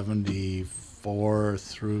 74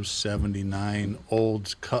 through 79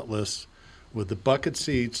 old Cutlass with the bucket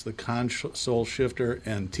seats, the console shifter,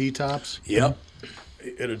 and T-tops, Yep.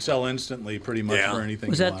 it'd sell instantly pretty much Yeah. for anything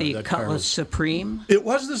Was you that wanted. the car Cutlass was- Supreme? It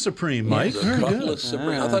was the Supreme, Mike. The Very good. Cutlass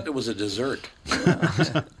Supreme. I thought it was a dessert.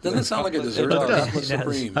 Doesn't it sound like a dessert? does. Cutlass It does.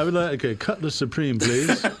 Supreme. I would like a Cutlass Supreme,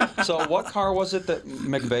 please. So what car was it that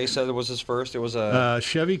McVeigh said was his first? It was a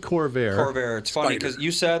Chevy Corvair. Corvair. It's funny Spider. because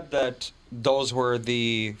you said that those were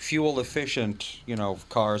the fuel-efficient,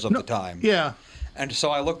 cars of the time. Yeah. And so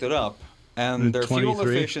I looked it up, and their fuel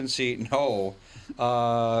 23? efficiency,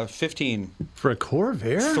 15. For a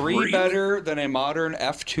Corvair? Three better than a modern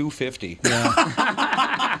F-250.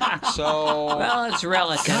 So Well, it's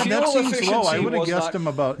relative. God, Fuel that seems low. efficiency I would have was guessed not- them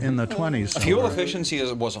about in the 20s. fuel somewhere.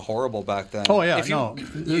 efficiency was horrible back then. Oh, yeah. If you- No. you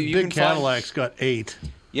The can big Cadillac's got 8.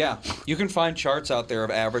 Yeah, you can find charts out there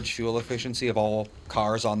of average fuel efficiency of all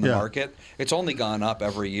cars on the Yeah. market. It's only gone up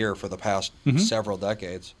every year for the past several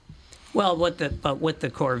decades. Well, with the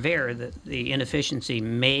Corvair, the inefficiency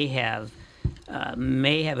may have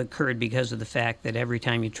occurred because of the fact that every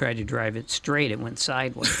time you tried to drive it straight, it went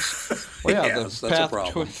sideways. Well, yeah, Yes, the that's a path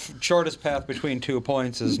problem. shortest path between 2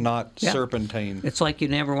 points is not Yeah. serpentine. It's like you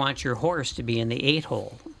never want your horse to be in the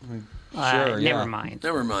 8-hole. Sure, yeah. Never mind.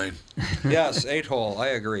 Never mind. Yes, 8-hole. I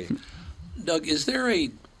agree. Doug, is there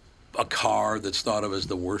a car that's thought of as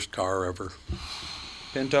the worst car ever?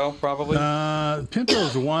 Pinto, probably.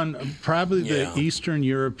 Pinto's one. Probably Yeah. the Eastern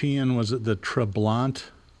European, was it the Trablant?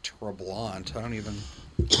 Trablant. I don't even.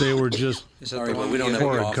 They were just Is that Sorry, the but one we don't you- have a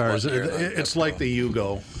horrid golf cars. button here. It's like the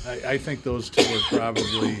Yugo. I think those two are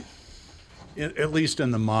probably, at least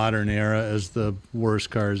in the modern era, as the worst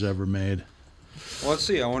cars ever made. Well, let's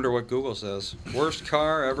see. I wonder what Google says. Worst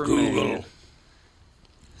car ever Google. made.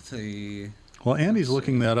 The Well, Andy's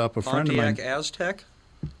looking that up. A friend of Pontiac mine. Aztec.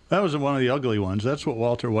 That was one of the ugly ones. That's what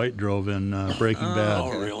Walter White drove in Breaking Bad.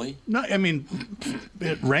 Oh, really? No, I mean,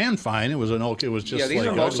 it ran fine. It was an okay. It was just Yeah, these like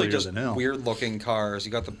are mostly uglier just than hell. weird-looking cars.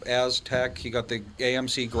 You got the Aztec. You got the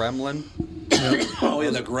AMC Gremlin. Oh, yeah,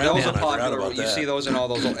 the That was Gremlin. a I forgot popular. about You that. see those in all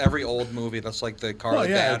those every old movie. That's like the car Oh that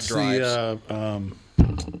yeah, Dad it's drives. the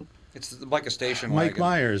It's like a station Mike wagon.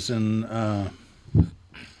 Myers in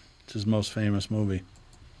it's his most famous movie.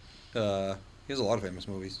 He has a lot of famous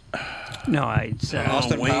movies. No, it's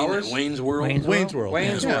Austin Powers? Wayne's World. Wayne's Wayne's World.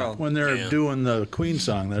 Wayne's Yeah, World. when they're Yeah. doing the Queen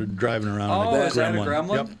song, they're driving around Oh, in a is that a gremlin.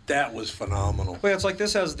 Gremlin? Yep. That was phenomenal. Wait, it's like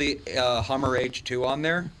this has the Hummer H2 on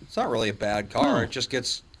there. It's not really a bad car. No. It just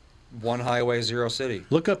gets one highway, zero city.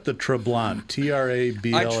 Look up the Trablant. I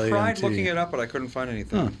Trablant. tried looking it up, but I couldn't find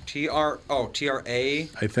anything. TRA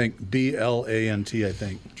I think Blant. I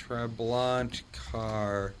think Trabant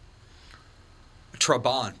car.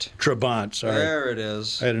 Trabant. Trabant. Sorry, There it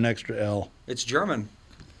is. I had an extra L. It's German.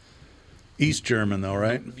 East German though,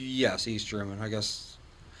 right? Yes, East German. I guess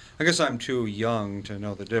I'm too young to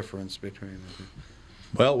know the difference between the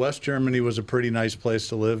Well, West Germany was a pretty nice place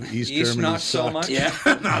to live. East Germany not so sucked. much. Yeah,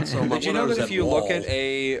 not so much. Did you Well, know there that was if you look wall. at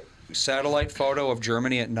a satellite photo of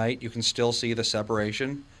Germany at night, you can still see the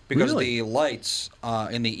separation? Because Really? the lights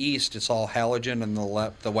in the east, it's all halogen, and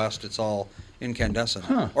the west, it's all incandescent.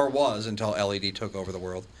 Huh. Or was until LED took over the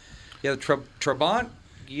world. Yeah, the Trabant,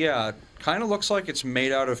 yeah, kind of looks like it's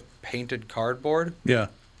made out of painted cardboard. Yeah,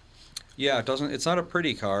 Yeah, it doesn't. It's not a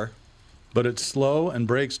pretty car. but it's slow and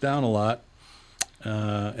breaks down a lot,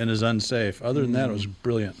 and is unsafe. Other than that, it was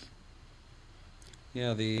brilliant.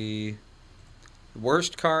 Yeah, the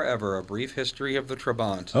worst car ever. A brief history of the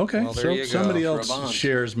Trabant. Okay, well, there so you go. somebody else Trabant.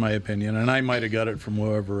 shares my opinion, and I might have got it from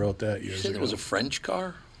whoever wrote that You years said ago. it was a French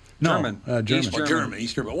car? no, German. German. East Or German. German,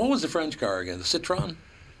 Eastern. But what was the French car again? The Citroen?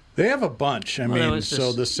 They have a bunch. I Well, there mean, was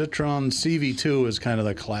so the this- Citroen CV2 is kind of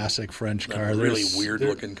the classic French That car. really There's- weird there-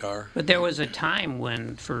 looking car. But there was a time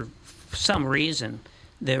when, for some reason,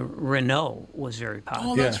 the Renault was very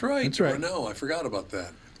popular. Oh, that's Yeah, right. that's right. Renault, I forgot about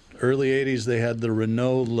that. Early 80s, they had the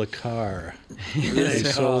Renault Lacar. They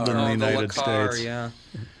sold in the United Lacar, States. yeah.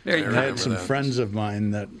 Very I I remember had some that. friends of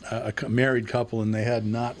mine that a married couple, and they had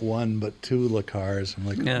not one but two Lacars. I'm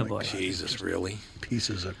like, Oh, my boy. God, Jesus, really?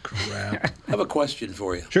 pieces of crap. I have a question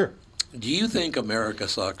for you. Sure. Do you think America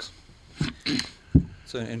sucks?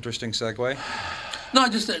 It's an interesting segue. No,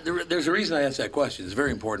 just there's a reason I asked that question. It's a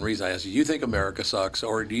very important reason I asked you. Do you think America sucks,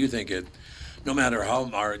 or do you think it, no matter how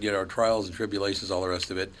our trials and tribulations, all the rest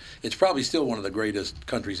of it, it's probably still one of the greatest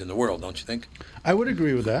countries in the world, don't you think? I would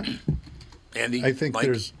agree with that. Andy, I think Mike?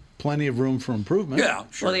 there's plenty of room for improvement. Yeah,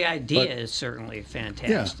 sure. Well, the idea But- is certainly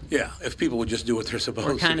fantastic. Yeah, if people would just do what they're supposed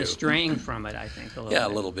We're to kind do. of straying from it, I think, a little Yeah, a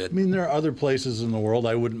bit. little bit. I mean, there are other places in the world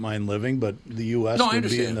I wouldn't mind living, but the U.S. No, I would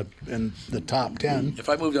be in understand. the top 10. If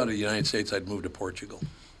I moved out of the United States, I'd move to Portugal.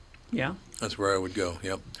 Yeah. That's where I would go,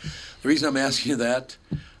 yep. The reason I'm asking you that,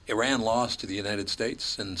 Iran lost to the United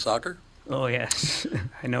States in soccer. Oh, yes.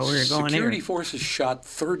 I know where you're going Security here. forces shot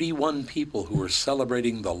 31 people who were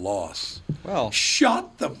celebrating the loss. Well,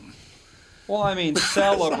 Shot them! well, I mean,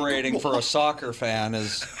 celebrating for a soccer fan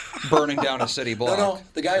is burning down a city block. No,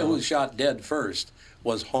 the guy who was shot dead first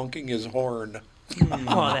was honking his horn.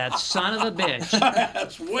 Oh, that son of a bitch.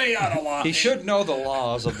 That's way out of line. He should know the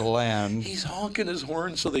laws of the land. He's honking his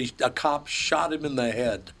horn, so a cop shot him in the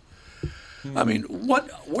head. I mean, what?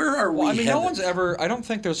 Where are we Well, I mean, no headed? one's ever. I don't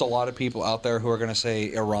think there's a lot of people out there who are going to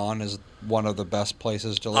say Iran is one of the best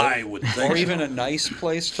places to live. I would think or so. even a nice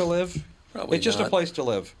place to live. Probably it's just not. a place to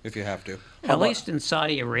live if you have to. At least in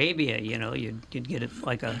Saudi Arabia, you'd get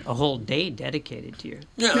like a whole day dedicated to you.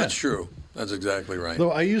 Yeah, that's true. That's exactly right.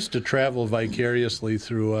 Though I used to travel vicariously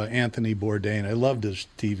through Anthony Bourdain. I loved his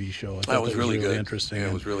TV show. I thought That was really good. interesting. Yeah, it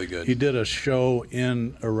And was really good. He did a show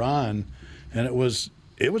in Iran, and it was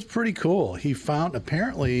pretty cool. He found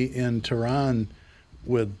apparently in Tehran,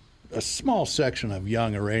 with a small section of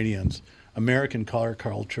young Iranians, American car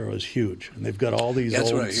culture is huge, and they've got all these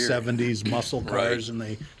That's old what I hear. '70s muscle cars, Right. and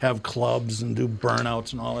they have clubs and do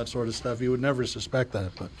burnouts and all that sort of stuff. You would never suspect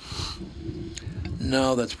that, but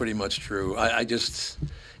No, that's pretty much true.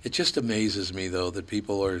 It just amazes me though that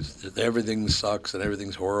people everything sucks and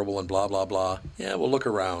everything's horrible and blah blah blah. Yeah, well, look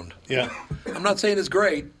around. yeah. I'm not saying it's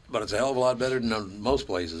great, but it's a hell of a lot better than most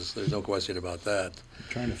places. There's no question about that.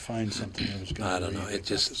 Trying to find something I was going to I don't know. It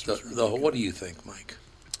just what do you think, Mike?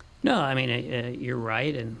 No, I mean, you're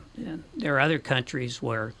right. And there are other countries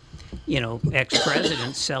where,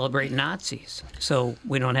 ex-presidents celebrate Nazis. So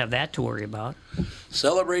we don't have that to worry about.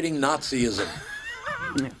 Celebrating Nazism.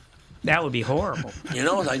 That would be horrible.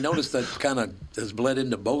 I noticed that kind of has bled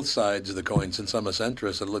into both sides of the coin since I'm a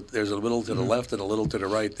centrist. There's a little to the left and a little to the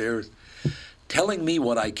right there. Telling me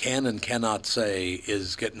what I can and cannot say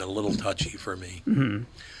is getting a little touchy for me. Mm-hmm.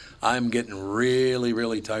 I'm getting really,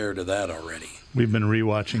 really tired of that already. We've been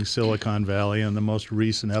rewatching Silicon Valley, and the most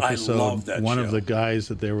recent episode, love that one show. of the guys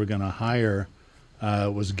that they were going to hire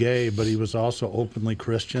was gay, but he was also openly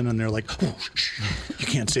Christian, and they're like, oh, shh, you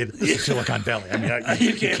can't say that. This is Silicon Valley. I mean,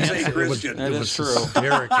 You can't say Christian. That It is was true.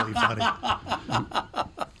 hysterically funny.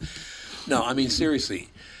 No, I mean, seriously,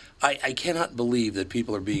 I cannot believe that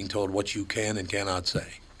people are being told what you can and cannot say.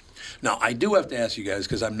 Now, I do have to ask you guys,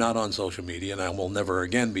 because I'm not on social media, and I will never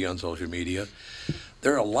again be on social media.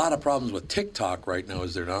 There are a lot of problems with TikTok right now,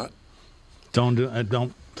 is there not?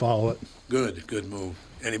 Don't follow it. Good move.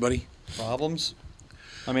 Anybody? Problems?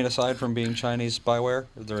 I mean, aside from being Chinese spyware,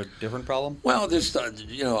 is there a different problem? Well, there's,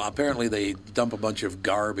 apparently they dump a bunch of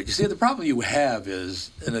garbage. You see, the problem you have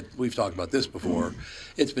is, and we've talked about this before,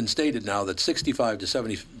 it's been stated now that 65 to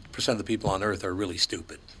 70% of the people on Earth are really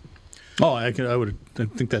stupid. Oh, I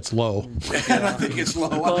think that's low. And I think it's low.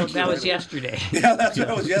 Well, that was yesterday. Yeah,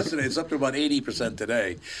 that was yesterday. It's up to about 80%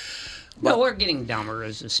 today. No, we're getting dumber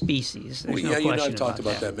as a species. There's no You and I question have talked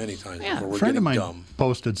about that many times Yeah. before. A We're friend of getting mine dumb.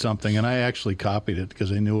 posted something, and I actually copied it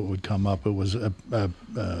because I knew it would come up. It was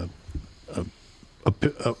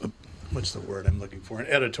what's the word I'm looking for? An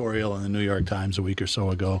editorial in the New York Times a week or so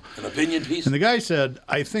ago. An opinion piece? And the guy said,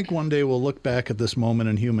 I think one day we'll look back at this moment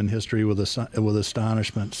in human history with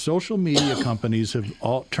astonishment. Social media companies have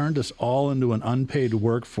turned us all into an unpaid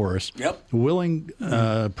workforce, Yep.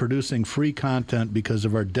 producing free content because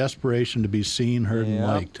of our desperation to be seen, heard, and Yep.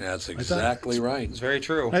 liked. That's exactly right. It's very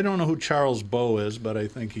true. I don't know who Charles Bow is, but I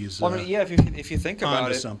think he's Well, I mean, yeah, if you think about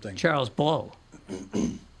onto it, something. Charles Blow,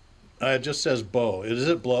 It just says Bow. Is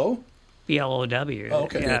it Blow? B-L-O-W. Oh,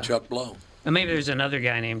 okay. Yeah, Chuck Blow. And maybe there's another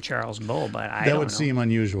guy named Charles Bow, but I That don't would know. seem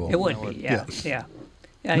unusual. It would be, yeah.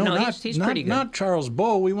 Yeah, no, he's pretty good. Not Charles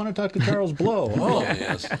Bow. We want to talk to Charles Blow. Oh,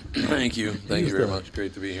 yes. Thank you. Thank you very much.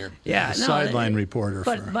 Great to be here. Yeah, Sideline reporter.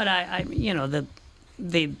 But I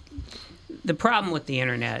the problem with the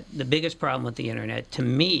internet, the biggest problem with the internet, to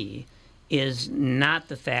me, is not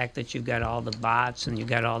the fact that you've got all the bots and you've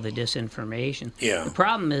got all the disinformation. Yeah. The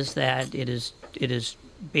problem is that it is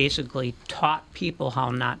basically taught people how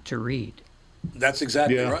not to read. That's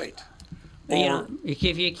exactly right.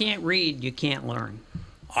 If you can't read, you can't learn.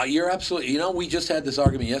 You're absolutely. We just had this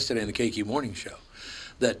argument yesterday in the KQ Morning Show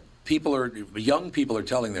that young people are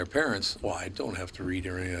telling their parents, well, I don't have to read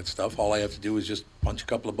or any of that stuff. All I have to do is just punch a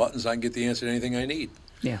couple of buttons. I can get the answer to anything I need.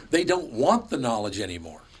 Yeah. They don't want the knowledge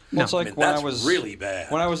anymore. Well, it's like when that's I was really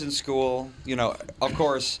bad. When I was in school, of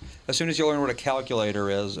course, as soon as you learn what a calculator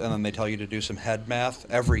is, and then they tell you to do some head math,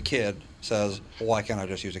 every kid says, well, why can't I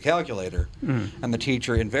just use a calculator? And the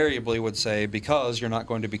teacher invariably would say, because you're not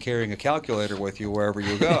going to be carrying a calculator with you wherever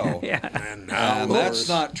you go. Yeah. And that's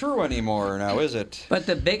not true anymore now, is it? But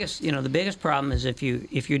the biggest problem is if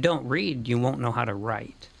you don't read, you won't know how to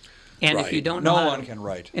write. And if you don't know no one can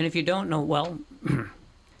write. And if you don't know, well,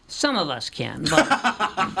 some of us can,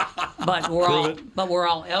 but we're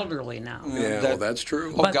all elderly now. Yeah, that's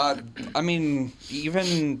true. Oh, God. I mean,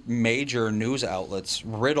 even major news outlets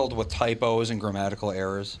riddled with typos and grammatical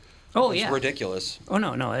errors. Oh, it's yeah. ridiculous. Oh,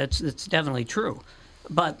 no, it's definitely true.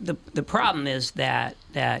 But the problem is that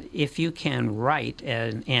if you can write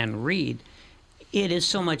and read, it is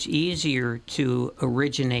so much easier to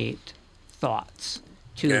originate thoughts.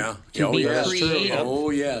 To be creative.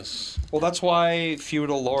 Oh, yes. Well, that's why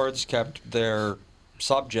feudal lords kept their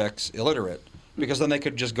subjects illiterate, because then they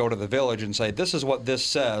could just go to the village and say, this is what this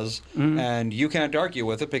says, and you can't argue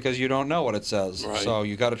with it because you don't know what it says. Right. So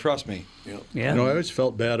you got to trust me. Yeah. I always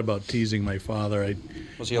felt bad about teasing my father.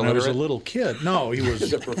 Was he when I was a illiterate? little kid. No, he was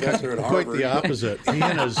He's a professor at quite Harvard. the opposite.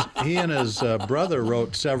 He and his brother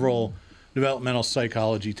wrote several developmental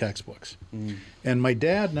psychology textbooks. And my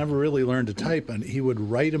dad never really learned to type, and he would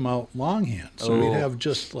write them out longhand. So we'd have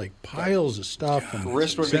just like piles of stuff and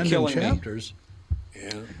Wrist would be send him killing me. chapters.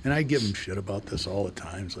 Yeah. And I give him shit about this all the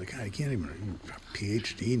time. It's like, I can't even,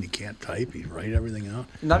 PhD and you can't type. You write everything out.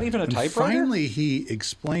 Not even a And typewriter? finally, he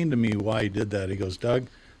explained to me why he did that. He goes, Doug,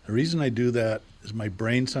 the reason I do that is my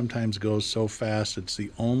brain sometimes goes so fast, it's the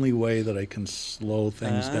only way that I can slow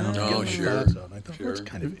things down and get my thoughts out. And I thought, well, that's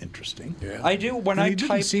kind of interesting. Yeah. I do when And I he didn't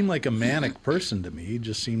type. seem like a manic person to me. He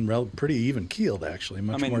just seemed pretty even-keeled, actually,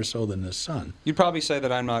 much more so than his son. You'd probably say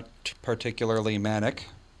that I'm not particularly manic.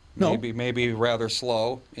 No. Maybe rather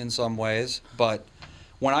slow in some ways. But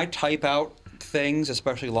when I type out things,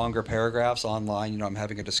 especially longer paragraphs online, I'm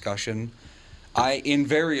having a discussion, I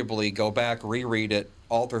invariably go back, reread it,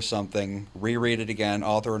 alter something, reread it again,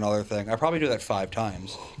 alter another thing. I probably do that 5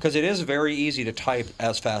 times. Because it is very easy to type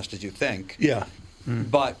as fast as you think. Yeah.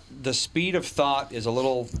 But the speed of thought is a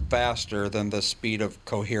little faster than the speed of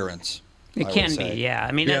coherence. It I can would be, say. yeah.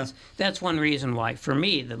 I mean, that's one reason why, for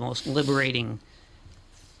me, the most liberating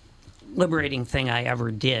thing I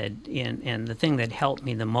ever did, and the thing that helped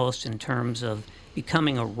me the most in terms of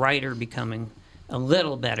becoming a writer, becoming a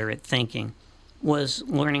little better at thinking, was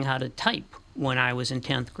learning how to type when I was in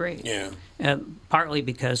 10th grade. Yeah. Partly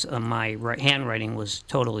because my handwriting was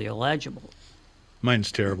totally illegible.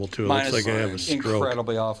 Mine's terrible, too. It Mine looks is like I have a stroke.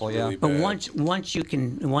 incredibly awful, yeah. Really But bad.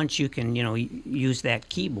 once you can use that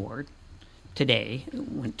keyboard today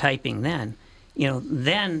when typing, then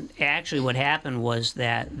actually what happened was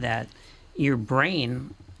that your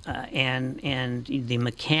brain and the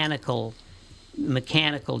mechanical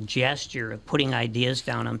gesture of putting ideas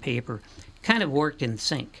down on paper kind of worked in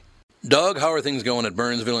sync. Doug, how are things going at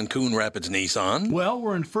Burnsville and Coon Rapids Nissan? Well,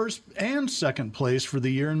 we're in first and second place for the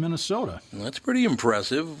year in Minnesota. Well, that's pretty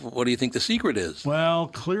impressive. What do you think the secret is? Well,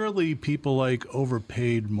 clearly people like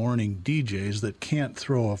overpaid morning DJs that can't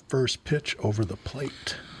throw a first pitch over the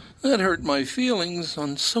plate. That hurt my feelings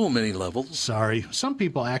on so many levels. Sorry. Some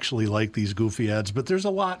people actually like these goofy ads, but there's a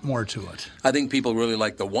lot more to it. I think people really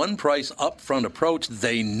like the one-price upfront approach.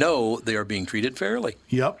 They know they are being treated fairly.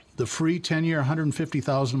 Yep. The free 10-year,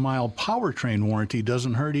 150,000-mile powertrain warranty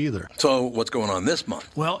doesn't hurt either. So what's going on this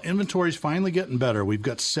month? Well, inventory's finally getting better. We've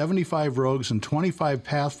got 75 Rogues and 25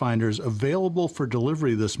 Pathfinders available for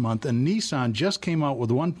delivery this month, and Nissan just came out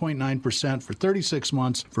with 1.9% for 36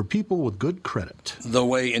 months for people with good credit. The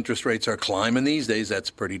way interest rates are climbing these days,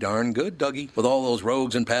 that's pretty darn good, Dougie. With all those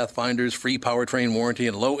Rogues and Pathfinders, free powertrain warranty,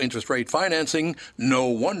 and low interest rate financing, no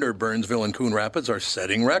wonder Burnsville and Coon Rapids are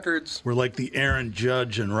setting records. We're like the Aaron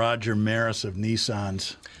Judge and Roger Maris of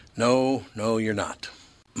Nissans. No, you're not.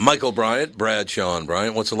 Michael Bryant, Brad Sean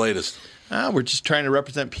Bryant, what's the latest? We're just trying to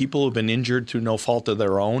represent people who've been injured through no fault of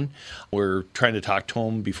their own. We're trying to talk to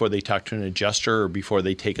them before they talk to an adjuster or before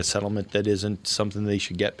they take a settlement that isn't something they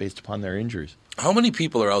should get based upon their injuries. How many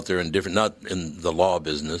people are out there not in the law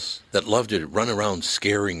business, that love to run around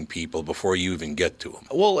scaring people before you even get to them?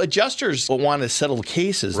 Well, adjusters want to settle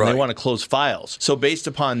cases and Right. they want to close files. So based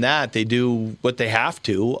upon that, they do what they have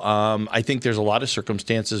to. I think there's a lot of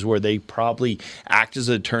circumstances where they probably act as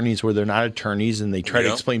attorneys where they're not attorneys, and they try to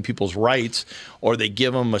Yeah. explain people's rights, or they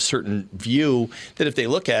give them a certain view that if they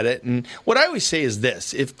look at it. And what I always say is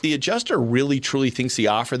this: if the adjuster really truly thinks the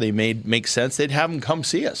offer they made makes sense, they'd have them come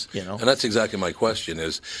see us. And that's exactly my question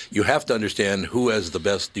is, you have to understand who has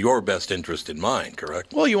your best interest in mind,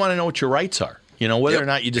 correct? Well, you want to know what your rights are. Whether Yep. or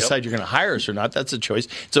not you decide you're going to hire us or not, that's a choice.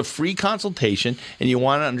 It's a free consultation, and you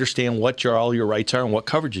want to understand what all your rights are and what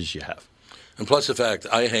coverages you have. And plus the fact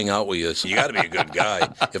I hang out with you, so you got to be a good guy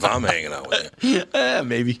if I'm hanging out with you.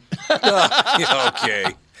 Maybe. Okay.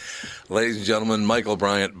 Ladies and gentlemen, Michael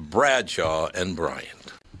Bryant, Bradshaw, and Bryant.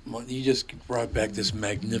 You just brought back this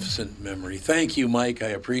magnificent memory. Thank you, Mike. I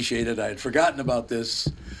appreciate it. I had forgotten about this.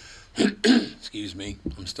 Excuse me.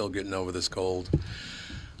 I'm still getting over this cold.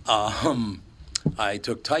 I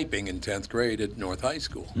took typing in 10th grade at North High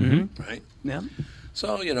School, right? Yeah.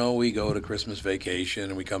 So, we go to Christmas vacation,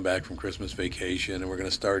 and we come back from Christmas vacation, and we're going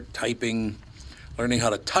to start typing, learning how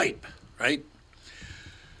to type, right?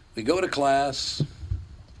 We go to class.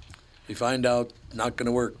 We find out, not going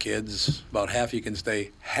to work, kids. About half you can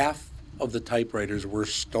stay. Half of the typewriters were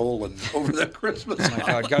stolen over the Christmas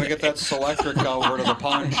holiday. Got to get that Selectric over to the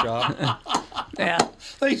pawn shop. Yeah.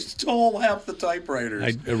 They stole half the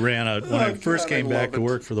typewriters. I ran when I first God, came I back love to it.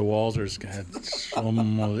 work for the Walzers, God,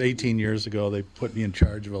 almost 18 years ago, they put me in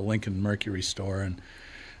charge of a Lincoln Mercury store, and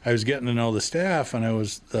I was getting to know the staff, and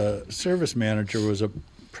the service manager was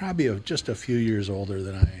probably just a few years older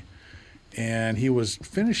than I, and he was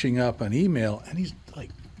finishing up an email, and he's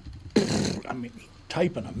like,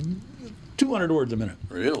 typing 200 words a minute.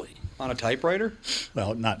 Really? On a typewriter?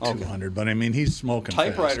 Well, not Okay. 200, but he's smoking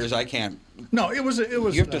Typewriters, fast. I can't. No, it was.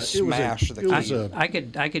 You have to smash the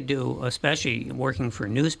key. I could do, especially working for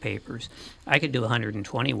newspapers, I could do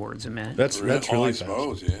 120 words a minute. That's really I fast.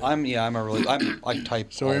 suppose, yeah. I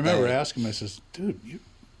type. So all I remember day. asking him, I says, dude, you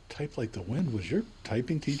type like the wind. Was your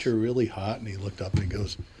typing teacher really hot? And he looked up and he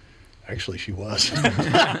goes, actually, she was.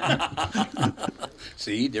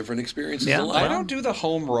 See, different experiences Yeah. in I life. don't do the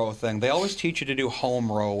home row thing. They always teach you to do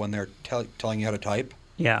home row when they're telling you how to type.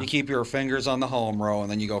 Yeah. You keep your fingers on the home row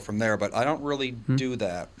and then you go from there. But I don't really do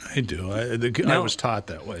that. I do. I No. was taught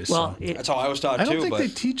that way. Well, So. That's how I was taught I don't too. think but they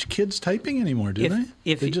teach kids typing anymore, do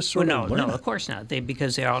they? They you- just sort well, of no, learn no, it. of course not.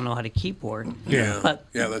 Because they all know how to keyboard. Yeah. But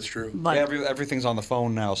Yeah, that's true. but everything's on the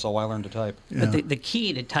phone now, so I learned to type. Yeah. But the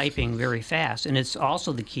key to typing very fast, and it's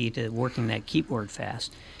also the key to working that keyboard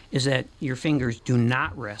fast, is that your fingers do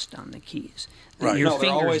not rest on the keys. Right. Your No, they're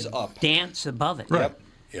fingers always up. dance above it. Right.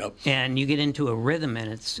 Yep. And you get into a rhythm, and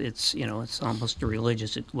it's almost a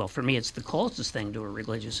religious. Well, for me, it's the closest thing to a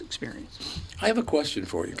religious experience. I have a question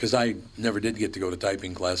for you, because I never did get to go to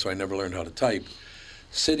typing class, so I never learned how to type.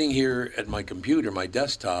 Sitting here at my computer, my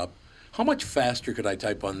desktop, how much faster could I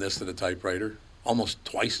type on this than a typewriter? Almost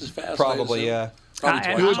twice as fast? I Probably, assume? yeah. Probably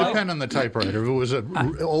I- It twice. would depend on the typewriter. If it was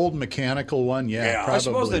an old mechanical one, Yeah. probably I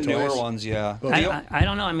suppose the newer twice. ones, yeah. I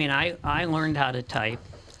don't know. I mean, I learned how to type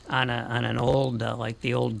on an old like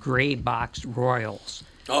the old gray boxed Royals.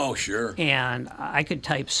 Oh, sure. And I could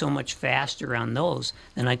type so much faster on those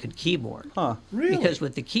than I could keyboard. Huh. Really? Because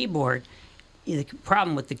with the keyboard, the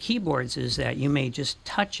problem with the keyboards is that you may just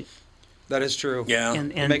touch it, That is true. Yeah.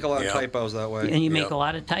 and You make a lot Yeah. of typos that way. and you make Yep. a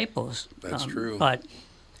lot of typos. That's true. But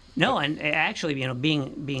no, and actually,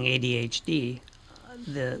 being ADHD,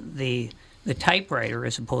 the typewriter,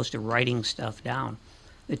 as opposed to writing stuff down,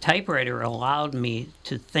 the typewriter allowed me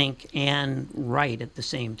to think and write at the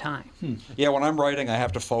same time. Yeah, when I'm writing, I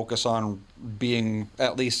have to focus on being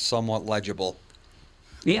at least somewhat legible.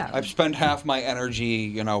 Yeah. I spend half my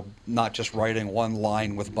energy, not just writing one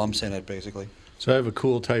line with bumps in it, basically. So I have a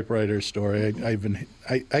cool typewriter story.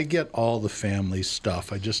 I get all the family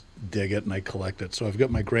stuff. I just dig it and I collect it. So I've got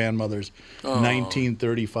my grandmother's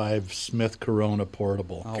 1935 Smith Corona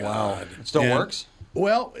portable. Oh, wow. God. It still And- works?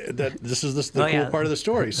 Well, this is the Oh, cool yeah. part of the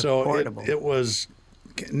story. So Portable. it was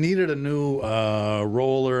needed a new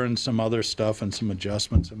roller and some other stuff and some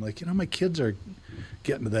adjustments. I'm like, my kids are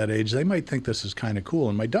getting to that age. They might think this is kind of cool.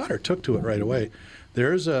 And my daughter took to it right away.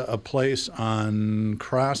 There's a place on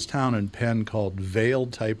Crosstown and Penn called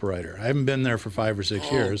Veiled Typewriter. I haven't been there for 5 or 6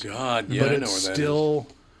 years. God, yeah, but I it's know where that still.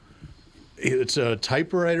 It's a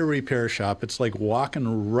typewriter repair shop. It's like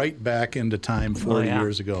walking right back into time 40 yeah.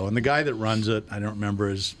 years ago. And the guy that runs it, I don't remember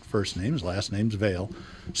his first name, his last name's Vale.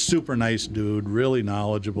 Super nice dude, really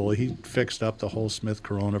knowledgeable. He fixed up the whole Smith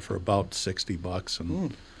Corona for about $60,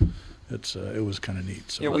 and it was kind of neat.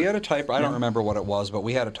 So. Yeah, we had a typewriter. I don't remember what it was, but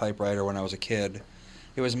we had a typewriter when I was a kid.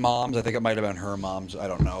 It was Mom's. I think it might have been her mom's. I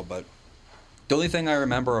don't know, but the only thing I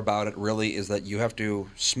remember about it really is that you have to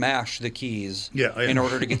smash the keys in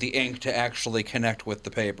order to get the ink to actually connect with the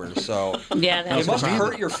paper. So Yeah, that's it must the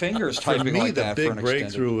problem. hurt your fingers For typing me, like the that big for an extended.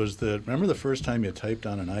 breakthrough was remember the first time you typed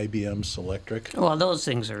on an IBM Selectric? Well, those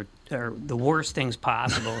things are the worst things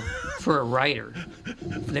possible for a writer.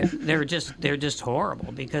 They're just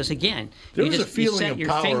horrible because again, There you was a just, you feeling set of your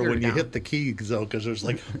power finger when you down. hit the keys, though, because it was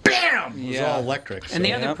like, BAM! It was Yeah. all electric. And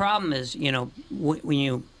the so- other Yep. problem is, when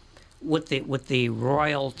you with the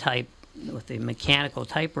Royal type, with the mechanical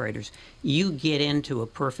typewriters, you get into a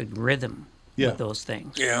perfect rhythm Yeah. with those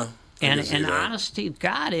things. Yeah. I And can see and that. honestly,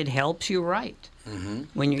 God, it helps you write.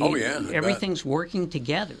 When you Oh, yeah, I bet. everything's working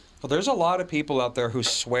together. Well, there's a lot of people out there who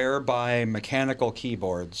swear by mechanical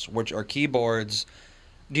keyboards, which are keyboards.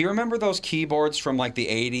 Do you remember those keyboards from like the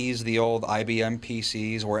 80s, the old IBM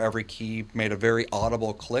PCs, where every key made a very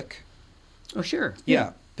audible click? Oh, sure.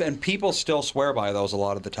 Yeah. And people still swear by those a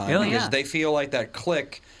lot of the time Oh, because yeah. they feel like that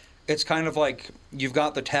click, it's kind of like you've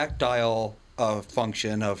got the tactile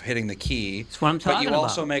function of hitting the key. That's what I'm talking But you about.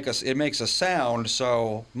 also it makes a sound,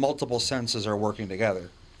 so multiple senses are working together.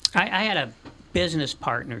 I had a business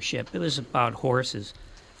partnership. It was about horses.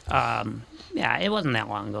 Yeah, it wasn't that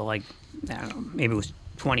long ago. Like, I don't know, maybe it was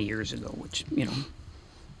 20 years ago, which,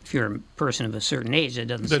 if you're a person of a certain age, that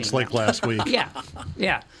doesn't That's seem like that long. last week.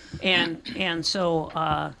 Yeah. And so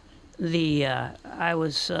I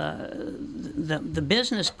was the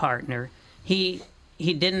business partner. He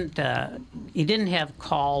didn't have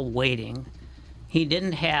call waiting. He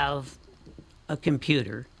didn't have a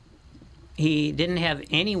computer. He didn't have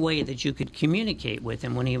any way that you could communicate with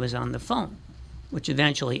him when he was on the phone, which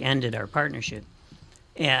eventually ended our partnership.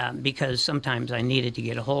 Because sometimes I needed to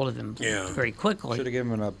get a hold of him very quickly. Should have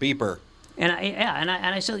given him a beeper. And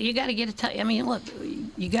I said, you got to get look,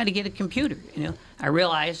 you got to get a computer. I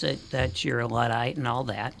realize that you're a Luddite and all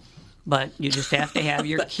that, but you just have to have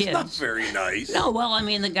your kids. Not very nice. No, well, I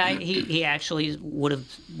mean, the guy he actually would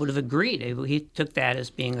have agreed. He took that as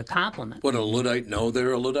being a compliment. Would a Luddite know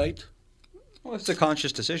they're a Luddite? Well, it's a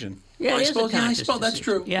conscious decision. Yeah, I it is a suppose- yeah, I conscious suppose that's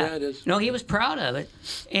decision. true. Yeah, it is. No, he was proud of it,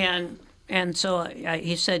 and so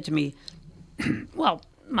he said to me, "Well,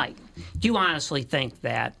 Mike, do you honestly think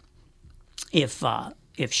that if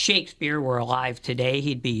Shakespeare were alive today,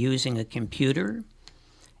 he'd be using a computer?"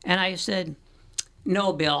 And I said,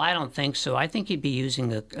 "No, Bill, I don't think so. I think he'd be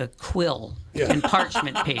using a quill and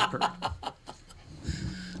parchment paper."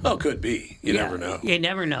 Oh, could be. You never know. You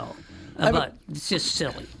never know. But it's just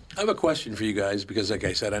silly. I have a question for you guys because, like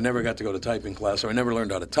I said, I never got to go to typing class, so I never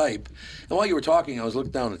learned how to type. And while you were talking, I was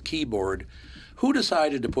looking down at the keyboard. Who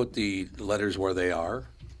decided to put the letters where they are?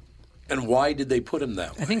 And why did they put them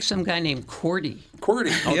that way? I think some guy named QWERTY.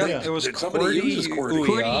 QWERTY. Oh, Yeah, it was did somebody QWERTY, uses QWERTY.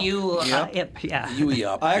 QWERTY, yeah. UE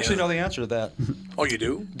up. I actually yeah. know the answer to that. Oh, you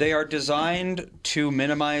do? They are designed to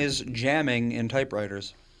minimize jamming in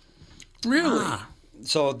typewriters. Really?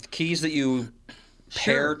 So the keys that you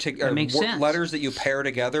pair that makes sense. letters that you pair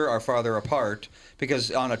together are farther apart because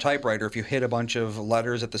on a typewriter, if you hit a bunch of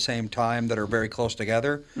letters at the same time that are very close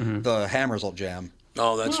together, the hammers will jam.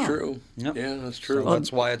 Oh, that's true. Yep. Yeah, that's true. So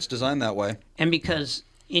that's why it's designed that way. And because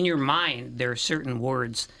in your mind, there are certain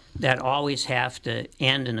words that always have to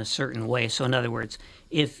end in a certain way. So in other words,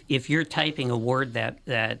 if you're typing a word that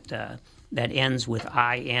ends with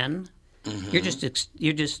IN, you're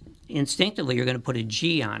just instinctively you're going to put a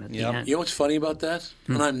G on it. Yep. You know what's funny about that?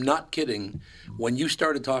 And I'm not kidding. When you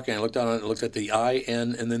started talking, I looked down and looked at the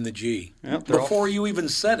I-N and then the G. Yep, they're all- before you even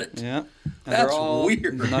said it. Yeah. And That's they're all,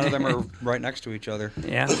 weird. None of them are right next to each other.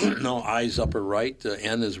 Yeah. No, I's upper right,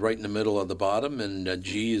 N is right in the middle of the bottom, and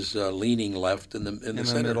G is leaning left in the In the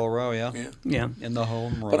center. middle row, yeah. Yeah. Yeah. In the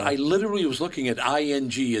home row. But I literally was looking at ING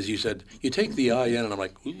as you said. You take the IN, and I'm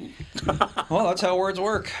like, ooh. Well, that's how words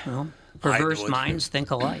work. Well, I know perverse it's minds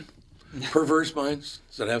think alike. Perverse minds?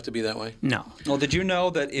 Does it have to be that way? No. Well, did you know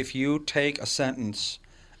that if you take a sentence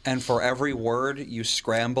and for every word you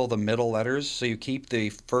scramble the middle letters, so you keep the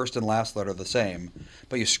first and last letter the same,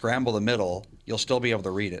 but you scramble the middle, you'll still be able to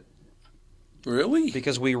read it. Really?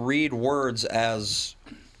 Because we read words as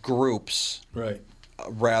groups Right.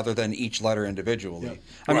 rather than each letter individually. Yeah.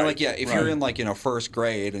 I mean, Right, like, yeah, if you're in, like, first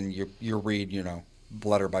grade and you read,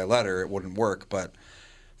 letter by letter, it wouldn't work. But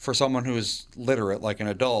for someone who's literate, like an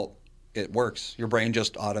adult, it works. Your brain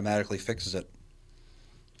just automatically fixes it.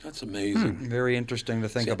 That's amazing. Very interesting to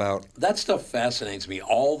think about. That stuff fascinates me.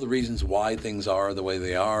 All the reasons why things are the way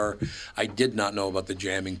they are. I did not know about the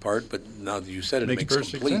jamming part, but now that you said it, Makes makes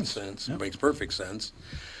perfect complete sense. sense. Yeah. It makes perfect sense.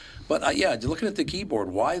 But yeah, looking at the keyboard,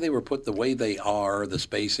 why they were put the way they are, the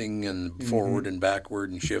spacing and forward and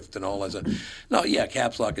backward and shift and all that stuff. No, yeah,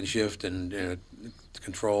 caps lock and shift and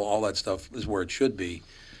control, all that stuff is where it should be.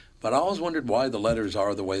 But I always wondered why the letters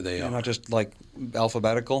are the way they are. Not just like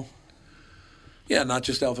alphabetical. Yeah, not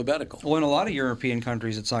just alphabetical. Well, in a lot of European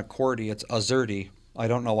countries, it's not QWERTY, it's AZERTY. I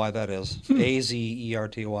don't know why that is.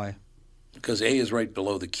 AZERTY. Because A is right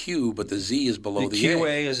below the Q, but the Z is below the A.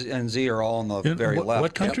 QA and Z are all on the very left.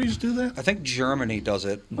 What countries do that? I think Germany does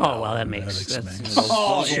it. Oh, well, that makes That sense. makes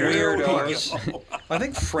Those sure. weirdos. I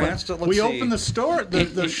think France. Let's We see. opened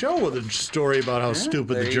the show with a story about how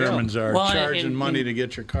stupid there the you go. Germans are, Well, charging money to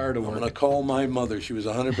get your car to I'm going to work. call my mother. She was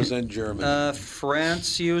 100% German.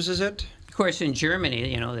 France uses it. Of course, in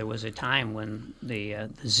Germany, there was a time when the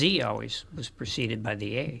Z always was preceded by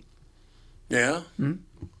the A. Yeah?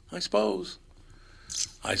 I suppose.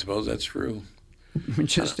 I suppose that's true.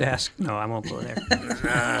 Just ask. No, I won't go there.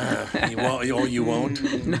 You won't?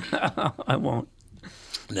 I won't.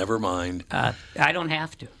 Never mind. I don't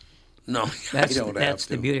have to. No, That's I don't that's have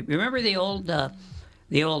to. the beauty. Remember the old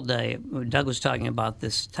Doug was talking about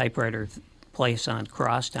this typewriter place on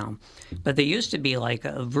Crosstown, but there used to be like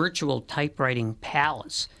a virtual typewriting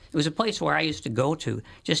palace. It was a place where I used to go to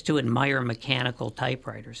just to admire mechanical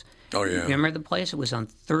typewriters. Oh, yeah. Remember the place? It was on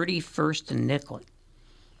 31st and Nicollet.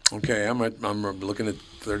 Okay, I'm looking at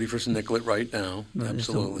 31st and Nicollet right now. It was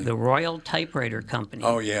Absolutely. The Royal Typewriter Company.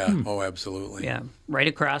 Oh, yeah. Oh, absolutely. Yeah, right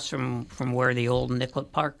across from where the old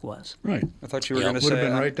Nicollet Park was. Right. I thought you were Yeah. going to Would say. have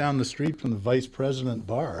been right down the street from the vice president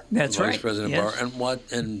bar. That's Vice right. President yes. Barr.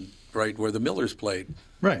 And right where the Millers played.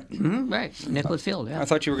 Right. Right, Nicollet Field, yeah. I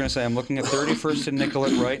thought you were going to say, I'm looking at 31st and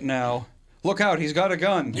Nicollet right now. Look out, he's got a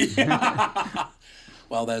gun.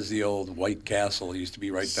 Well, that's the old White Castle. It used to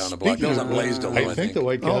be right down the block. That was on Blaisdell, I think the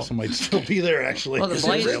White Castle might still be there, actually. Well, the Is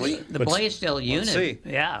it really? Blaisdell unit, see.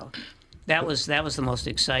 yeah, that was the most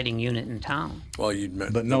exciting unit in town. Well, you'd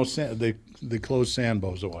met. But no, they closed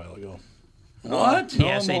Sandbo's a while ago. What? No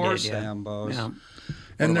Yes, they more did, yeah. Sambos. Yeah.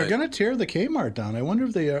 And they're am I- going to tear the Kmart down. I wonder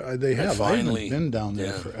if they have. I finally, haven't been down there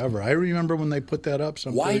yeah. forever. I remember when they put that up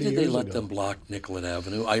some Why 30 did they years let ago. them block Nicollet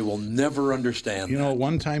Avenue? I will never understand You know, at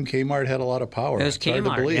one time Kmart had a lot of power. It was It's hard to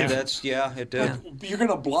Kmart, believe. yeah. It did. that. You're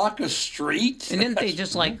going to block a street? And didn't they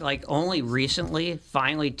just like only recently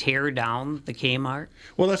finally tear down the Kmart?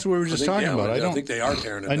 Well, that's what we were just talking about. I think they are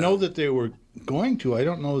tearing it I down. know that they were going to. I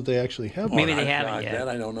don't know that they actually have. Maybe one. they haven't yet. That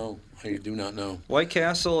I don't know. I do not know. White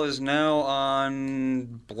Castle is now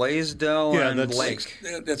on Blaisdell Yeah, and that's- Lake.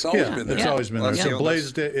 That's always Yeah, been there. it's always been there. Let's So see.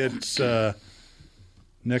 Blaisdell, it's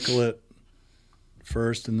Nicollet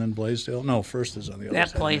first, and then Blaisdell. No, first is on the other side.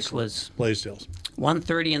 That place Nicollet. was Blaisdell's.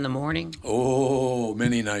 1:30 in the morning. Oh,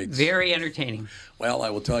 many nights. Very entertaining. Well, I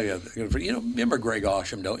will tell you. Remember Greg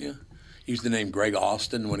Osham, don't you? He used the name Greg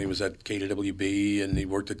Austin when he was at KWB, and he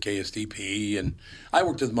worked at KSTP, and I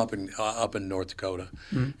worked with him up in North Dakota,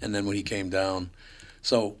 and then when he came down,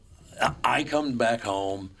 so I come back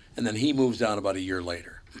home, and then he moves down about a year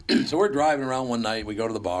later. So we're driving around one night. We go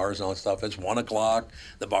to the bars and all that stuff. It's 1 o'clock.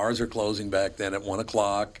 The bars are closing back then at 1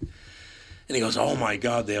 o'clock. And he goes, "Oh my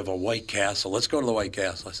God, they have a White Castle. Let's go to the White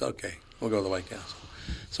Castle." I said, "Okay, we'll go to the White Castle."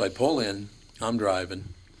 So I pull in. I'm driving.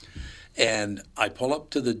 And I pull up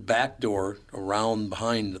to the back door around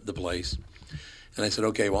behind the place. And I said,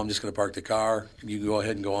 "Okay, well, I'm just going to park the car. You go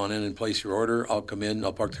ahead and go on in and place your order. I'll come in.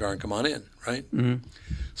 I'll park the car and come on in," right? Mm-hmm.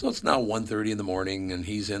 So it's now 1:30 in the morning, and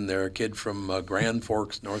he's in there, a kid from Grand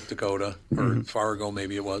Forks, North Dakota, or Fargo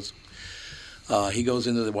maybe it was. He goes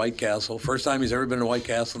into the White Castle. First time he's ever been to White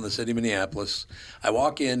Castle in the city of Minneapolis. I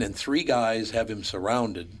walk in, and 3 guys have him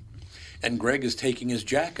surrounded, and Greg is taking his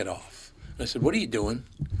jacket off. And I said, "What are you doing?"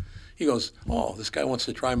 He goes, "Oh, this guy wants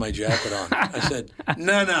to try my jacket on." I said,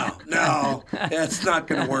 No, that's not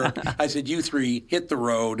going to work. I said, "You 3, hit the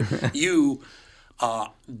road. You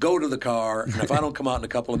go to the car, and if I don't come out in a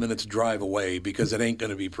couple of minutes, drive away, because it ain't going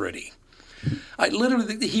to be pretty." I literally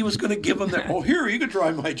think that he was going to give him that, "Oh, here, you can try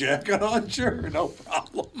my jacket on. Sure, no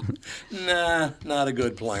problem." Nah, not a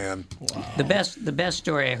good plan. The best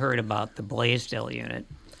story I heard about the Blaisdell unit.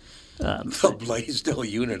 The Blaisdell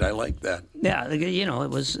unit, I like that. Yeah,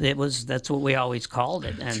 it was that's what we always called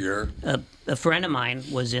it. And Sure. A friend of mine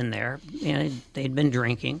was in there, and they'd been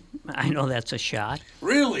drinking. I know that's a shot.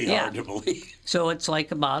 Really Yeah. hard to believe. So it's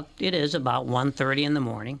it is about 1:30 in the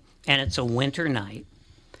morning, and it's a winter night.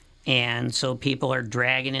 And so people are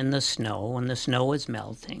dragging in the snow, and the snow is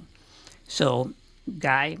melting. So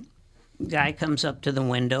guy comes up to the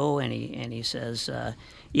window and he says,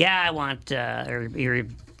 "Yeah, I want," however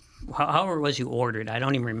it was you ordered. I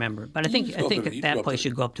don't even remember, but I think at that place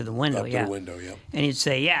you go up to the window. Up to the window, yeah. And he'd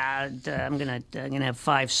say, "Yeah, I'm gonna have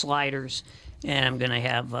 5 sliders, and I'm gonna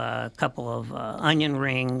have a couple of onion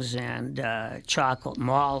rings and chocolate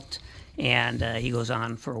malt." And he goes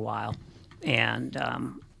on for a while, and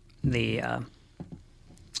then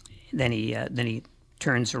he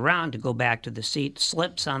turns around to go back to the seat,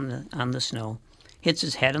 slips on the snow, hits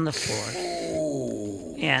his head on the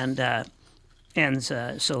floor, and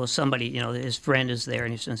so somebody, his friend is there,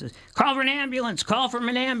 and he says, "Call for an ambulance! Call for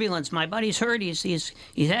an ambulance! My buddy's hurt. He's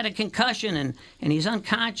had a concussion and he's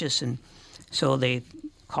unconscious." And so they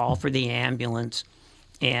call for the ambulance,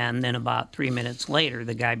 and then about 3 minutes later,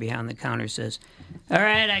 the guy behind the counter says, "All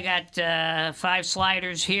right, I got 5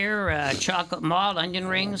 sliders here, chocolate malt, onion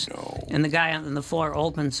rings." no. And the guy on the floor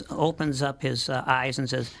opens up his eyes and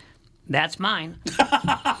says, "That's mine."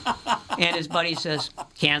 And his buddy says,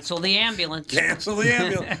 "Cancel the ambulance." Cancel the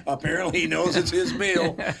ambulance. Apparently he knows it's his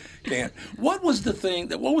meal. Can't. What was the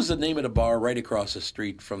name of the bar right across the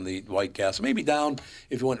street from the White Castle? Maybe down,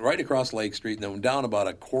 if you went right across Lake Street and then down about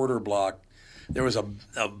a quarter block, there was a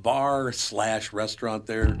bar / restaurant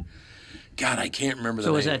there. God, I can't remember the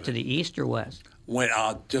name. So was that of to it. the east or west? Went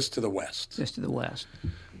just to the west. Just to the west.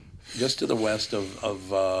 Just to the west of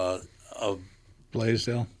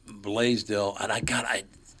Blaisdell. Blaisdell, and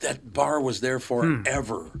that bar was there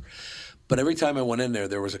forever. But every time I went in there,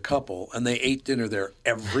 there was a couple, and they ate dinner there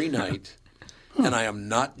every night. And I am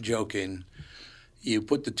not joking. You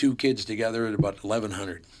put the 2 kids together at about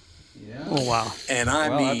 1,100. Yeah. Oh, wow. And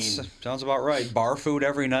Well, mean, that sounds about right. Bar food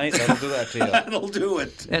every night, that'll do that to you. that'll do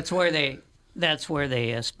it. That's where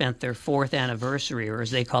they spent their 4th anniversary, or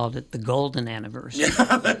as they called it, the golden anniversary.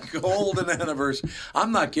 Yeah, the golden anniversary.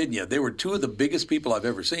 I'm not kidding you. They were 2 of the biggest people I've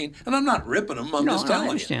ever seen, and I'm not ripping them. I'm just telling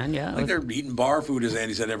I understand, you. yeah. Like they're eating bar food, as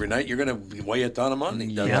Andy said, every night. You're going to weigh a ton of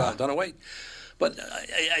money, a ton of weight. But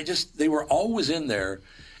they were always in there,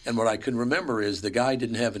 and what I can remember is the guy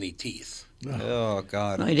didn't have any teeth. Oh,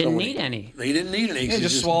 God. No, he didn't need any. He didn't need any. Yeah,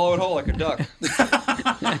 just swallow it whole like a duck.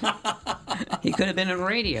 He could have been in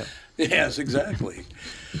radio. Yes, exactly.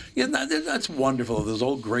 Yeah, that's wonderful. Those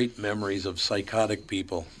old great memories of psychotic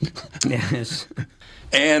people. Yes.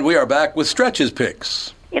 And we are back with Stretch's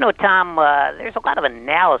picks. Tom, there's a lot of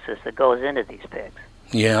analysis that goes into these picks.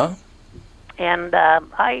 Yeah. And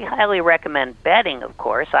I highly recommend betting, of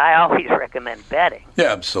course. I always recommend betting.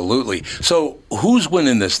 Yeah, absolutely. So who's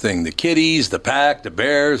winning this thing? The Kitties, the Pack, the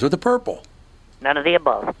Bears, or the Purple? None of the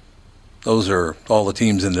above. Those are all the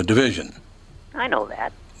teams in the division. I know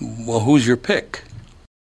that. Well, who's your pick?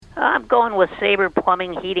 I'm going with Sabre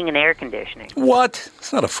Plumbing, Heating, and Air Conditioning. What?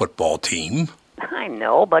 It's not a football team. I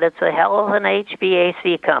know, but it's a hell of an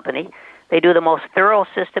HVAC company. They do the most thorough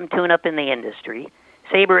system tune-up in the industry.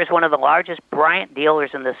 Sabre is one of the largest Bryant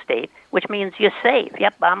dealers in the state, which means you save.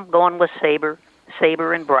 Yep, I'm going with Sabre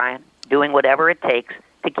and Bryant, doing whatever it takes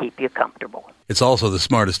to keep you comfortable. It's also the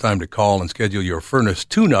smartest time to call and schedule your furnace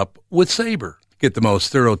tune-up with Sabre. Get the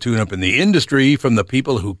most thorough tune-up in the industry from the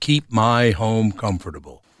people who keep my home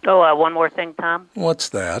comfortable. Oh, one more thing, Tom. What's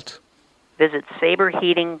that? Visit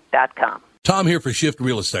saberheating.com. Tom here for Shift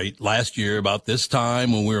Real Estate. Last year, about this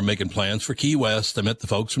time when we were making plans for Key West, I met the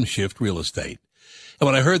folks from Shift Real Estate. And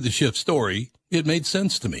when I heard the Shift story, it made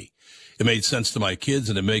sense to me. It made sense to my kids,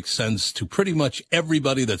 and it makes sense to pretty much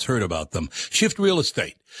everybody that's heard about them. Shift Real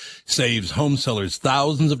Estate saves home sellers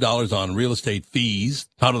thousands of dollars on real estate fees.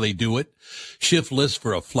 How do they do it? Shift lists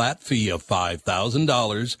for a flat fee of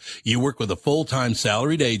 $5,000. You work with a full-time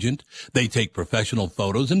salaried agent. They take professional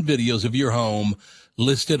photos and videos of your home,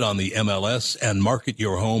 list it on the MLS, and market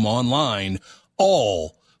your home online,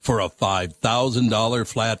 all for a $5,000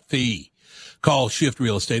 flat fee. Call Shift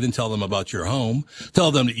Real Estate and tell them about your home.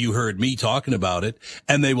 Tell them that you heard me talking about it,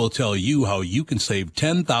 and they will tell you how you can save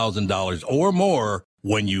 $10,000 or more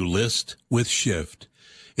when you list with Shift.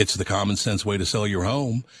 It's the common sense way to sell your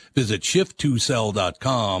home. Visit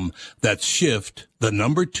shift2sell.com. That's shift,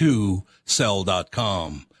 2,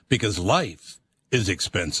 sell.com. Because life is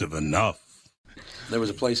expensive enough. There was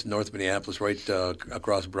a place in North Minneapolis right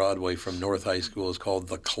across Broadway from North High School. It's called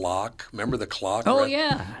The Clock. Remember The Clock? Oh,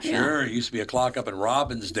 yeah. Sure. It used to be a clock up in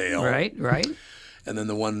Robbinsdale. Right. And then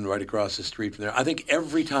the one right across the street from there. I think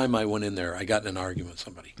every time I went in there, I got in an argument with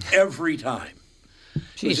somebody. Every time.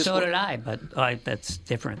 Gee, so did I, but that's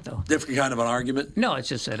different, though. Different kind of an argument? No, it's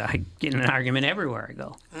just that I get in an argument everywhere I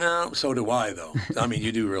go. No, so do I, though. I mean,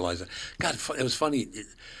 you do realize that. God, it was funny.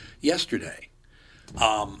 Yesterday,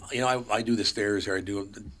 I do the stairs here. I do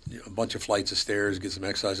a bunch of flights of stairs, get some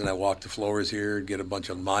exercise, and I walk the floors here, get a bunch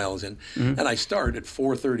of miles in. And I start at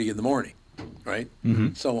 4:30 in the morning, right?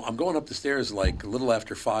 So I'm going up the stairs like a little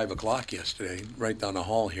after 5 o'clock yesterday, right down the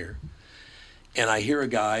hall here. And I hear a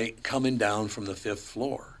guy coming down from the 5th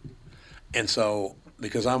floor. And so,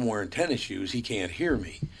 because I'm wearing tennis shoes, he can't hear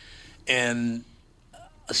me. And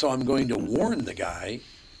so I'm going to warn the guy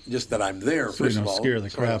just that I'm there, So first you of don't all. scare the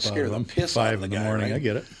so I don't crap out scare of the them. piss out 5 of in the the guy, morning, right? I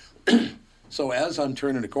get it. So as I'm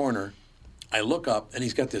turning the corner, I look up, and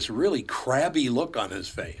he's got this really crabby look on his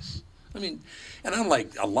face. I mean, and I'm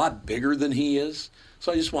like a lot bigger than he is.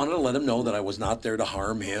 So I just wanted to let him know that I was not there to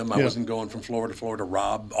harm him. I Yeah. wasn't going from floor to floor to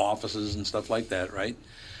rob offices and stuff like that, right?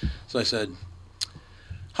 So I said,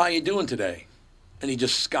 "How you doing today?" And he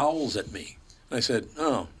just scowls at me. And I said,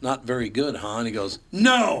 "Oh, not very good, huh?" And he goes,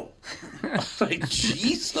 "No." I was like,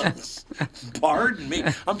 Jesus, pardon me.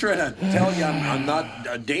 I'm trying to tell you I'm not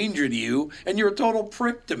a danger to you, and you're a total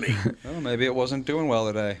prick to me. Well, maybe it wasn't doing well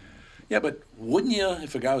today. Yeah, but wouldn't you,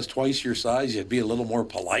 if a guy was twice your size, you'd be a little more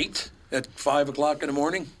polite at 5 o'clock in the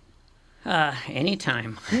morning?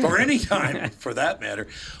 Anytime. Or any time, for that matter.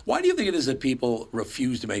 Why do you think it is that people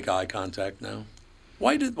refuse to make eye contact now?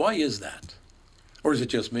 Why is that? Or is it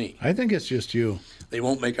just me? I think it's just you. They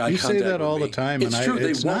won't make eye You contact say that with all me. the time, It's and true,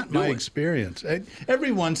 it's they not won't my do it. experience.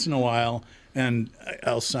 Every once in a while, and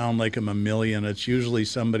I'll sound like I'm a million, it's usually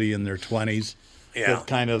somebody in their 20s Yeah. that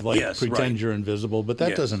kind of like Yes, pretend right. you're invisible, but that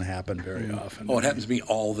Yes. doesn't happen very often. Oh, it happens to me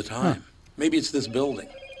all the time. Maybe it's this building.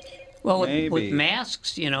 Well, with Maybe.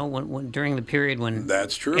 masks, when during the period when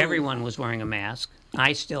That's true. everyone was wearing a mask,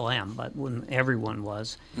 I still am, but when everyone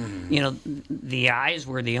was, the eyes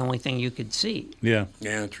were the only thing you could see. Yeah.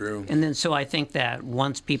 Yeah, true. And then so I think that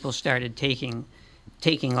once people started taking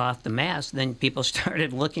off the mask, then people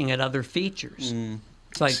started looking at other features.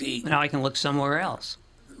 It's like, See- now I can look somewhere else.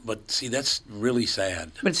 But see, that's really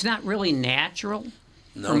sad. But it's not really natural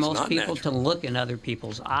No, for it's most not people natural. to look in other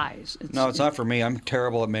people's eyes. No, it's not for me. I'm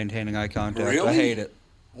terrible at maintaining eye contact. Really? I hate it.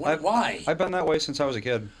 Why? I've been that way since I was a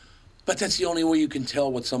kid. But that's the only way you can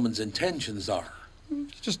tell what someone's intentions are.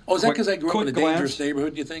 Just Oh, is that quick- because I grew up in a quick glance. dangerous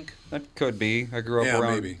neighborhood, you think? That could be. I grew up Yeah,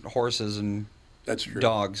 around maybe. horses and That's true.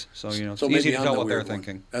 dogs, so it's So easy maybe to I'm tell the what they're weird one.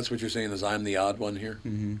 thinking. That's what you're saying is I'm the odd one here?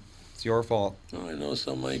 It's your fault. Oh, I know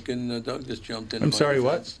some Mike and Doug just jumped in. I'm sorry,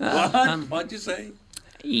 what? What? What'd you say?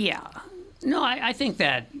 Yeah. No, I think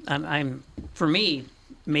that for me,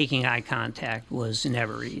 making eye contact was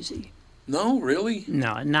never easy. No, really?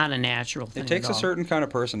 No, not a natural thing. It takes at a all. certain kind of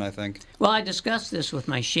person, I think. Well, I discussed this with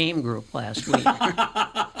my shame group last week.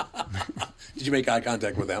 Did you make eye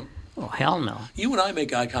contact with them? Oh, hell no. You and I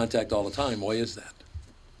make eye contact all the time. Why is that?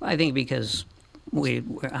 I think because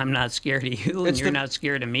I'm not scared of you, and It's you're the- not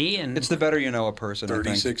scared of me, and It's the better you know a person, I think.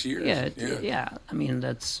 36 years. yeah. I mean,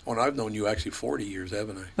 that's. Well, I've known you actually 40 years,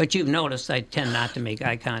 haven't I? But you've noticed I tend not to make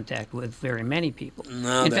eye contact with very many people.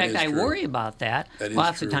 No, in that fact, is I true. worry about that, That is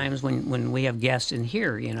lots true. of times when we have guests in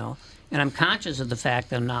here, and I'm conscious of the fact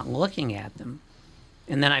that I'm not looking at them.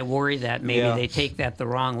 And then I worry that maybe Yeah. they take that the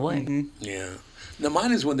wrong way. Yeah. Now,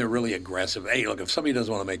 mine is when they're really aggressive. Hey, look, if somebody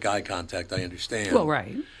doesn't want to make eye contact, I understand. Well,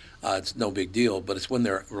 right. It's no big deal. But it's when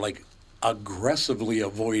they're like aggressively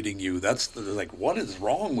avoiding you. That's like, what is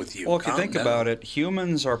wrong with you? Well, if you Calm think down. about it,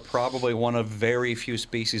 humans are probably one of very few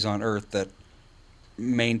species on Earth that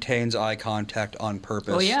maintains eye contact on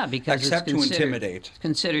purpose. Oh, yeah, because except it's to intimidate.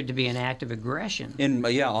 considered to be an act of aggression. In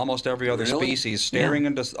almost every other Really? species, staring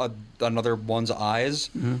into another one's eyes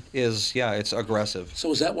Mm-hmm. is it's aggressive.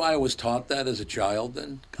 So is that why I was taught that as a child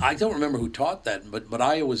then? I don't remember who taught that, but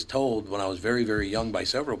I was told when I was very, very young by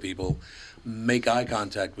several people, make eye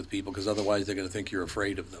contact with people because otherwise they're going to think you're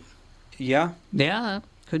afraid of them. Yeah, Yeah,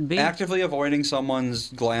 could be. actively avoiding someone's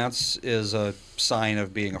glance is a sign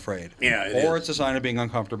of being afraid. Yeah, it or is. it's a sign of being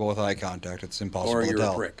uncomfortable with eye contact. It's impossible Or to you're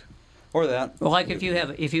tell. a prick. Or that. Well, like if you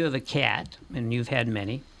have a cat, and you've had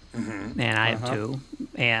many, Mm-hmm. and I have Uh-huh. two,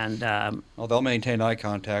 and Well, they'll maintain eye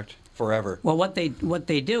contact forever. well, what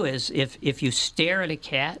they do is if you stare at a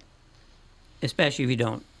cat, especially if you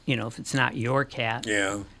don't, if it's not your cat,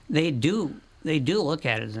 Yeah. they do look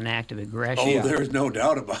at it as an act of aggression. Oh, there's no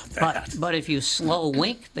doubt about that. But if you slow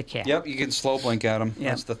wink the cat, Yep, you can slow blink at them.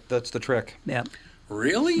 Yeah. That's the trick. yep,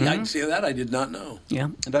 Really? Mm-hmm. I see that. I did not know. yeah,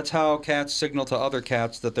 And that's how cats signal to other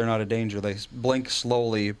cats that they're not a danger. They blink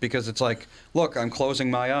slowly because it's like, look, I'm closing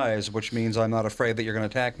my eyes, which means I'm not afraid that you're going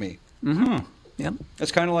to attack me. yep.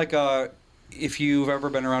 It's kind of like if you've ever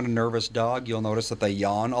been around a nervous dog, you'll notice that they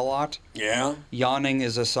yawn a lot. Yeah? Yawning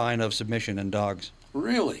is a sign of submission in dogs.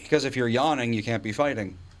 Really? Because if you're yawning, you can't be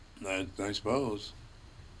fighting. I suppose.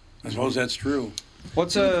 I suppose that's true.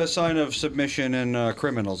 What's a sign of submission in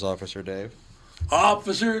criminals, Officer Dave?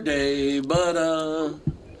 Officer Dave, but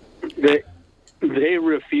They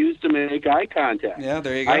refuse to make eye contact. Yeah,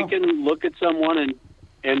 there you go. I can look at someone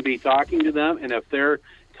and be talking to them, and if they're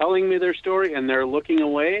telling me their story and they're looking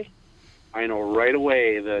away, I know right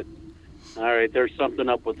away that, all right, there's something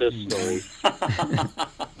up with this story.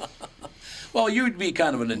 Well, you'd be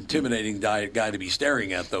kind of an intimidating guy to be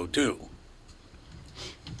staring at, though, too.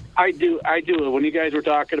 I do. When you guys were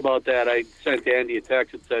talking about that, I sent Andy a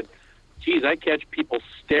text that said, geez, I catch people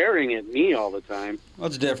staring at me all the time.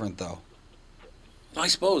 What's different, though? I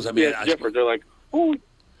suppose. I mean, yeah, it's different. They're like, oh.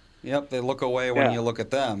 Yep, they look away when you look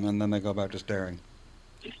at them, and then they go back to staring.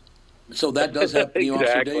 So that does happen to you,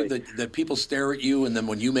 Exactly. Officer Dave, that people stare at you, and then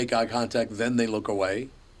when you make eye contact, then they look away?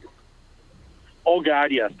 Oh,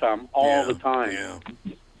 God, yes, Tom. All the time. Yeah.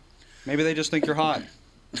 Maybe they just think you're hot.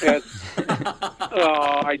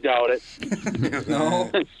 Oh, I doubt it. No?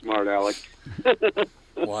 Smart Alec.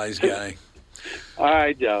 Wise guy.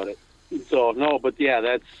 I doubt it. So, no, but yeah,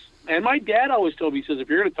 that's... And my dad always told me, he says, if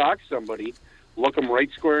you're going to talk to somebody, look them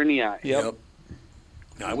right square in the eye. Yep.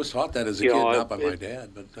 I was taught that as a kid, not by my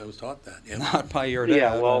dad, but I was taught that. Yeah. Not by your dad.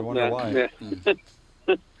 Yeah, well, I wonder why.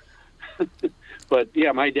 But,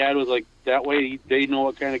 yeah, my dad was like, that way they know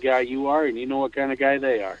what kind of guy you are, and you know what kind of guy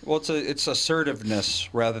they are. Well, it's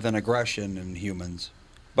assertiveness rather than aggression in humans.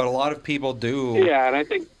 But a lot of people do. Yeah, and I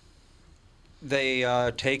think...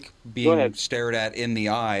 They take being stared at in the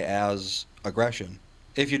eye as aggression,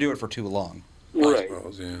 if you do it for too long. Right. I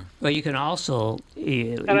suppose, yeah. Well, you can also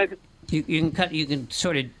you can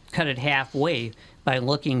sort of cut it halfway by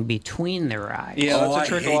looking between their eyes. Yeah, that's a I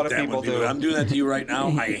trick a hate lot of that people when do. I'm doing that to you right now.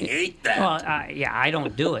 I hate that. Well, yeah, I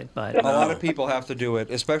don't do it, but A lot of people have to do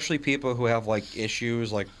it, especially people who have like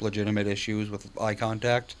issues, like legitimate issues with eye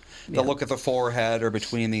contact. They'll look at the forehead or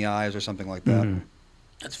between the eyes or something like that. Mm-hmm.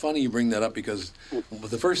 It's funny you bring that up because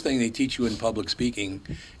the first thing they teach you in public speaking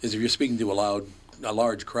is if you're speaking to a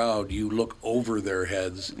large crowd, you look over their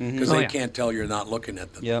heads because they can't tell you're not looking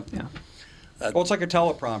at them. Yep. yeah. Well, it's like a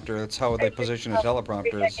teleprompter. That's how they position a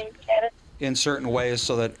teleprompter is in certain ways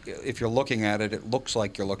so that if you're looking at it, it looks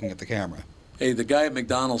like you're looking at the camera. Hey, the guy at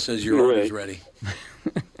McDonald's says your order's ready.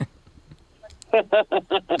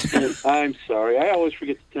 I'm sorry. I always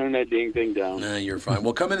forget to turn that dang thing down. Nah, you're fine.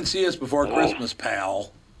 Well, come in and see us before Christmas,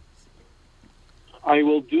 pal. I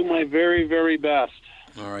will do my very, very best.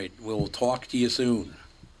 All right. We'll talk to you soon.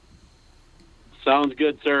 Sounds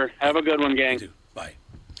good, sir. Have a good one, gang. You too. Bye.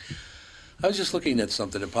 I was just looking at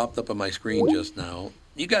something that popped up on my screen just now.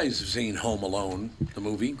 You guys have seen Home Alone, the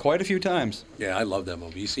movie? Quite a few times. Yeah, I love that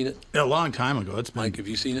movie. You seen it? A long time ago. It's been... Mike, have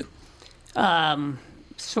you seen it?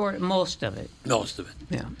 Most of it. Most of it.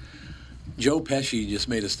 Yeah. Joe Pesci just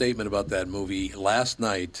made a statement about that movie last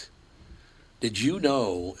night. Did you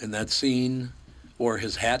know in that scene where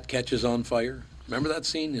his hat catches on fire? Remember that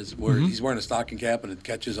scene? Where he's wearing a stocking cap and it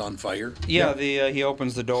catches on fire? Yeah, he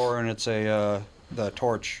opens the door and it's the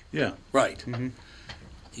torch. Yeah. Right. Mm-hmm.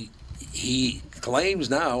 He claims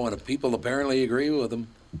now, and people apparently agree with him,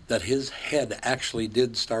 that his head actually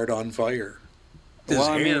did start on fire. His Well,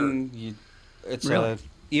 I hair. mean, it's Really?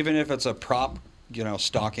 even if it's a prop,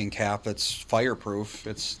 stocking cap that's fireproof,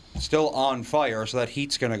 it's still on fire, so that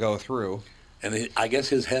heat's going to go through. And I guess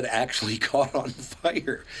his head actually caught on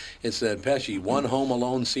fire. It said, Pesci, one Home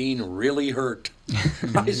Alone scene really hurt.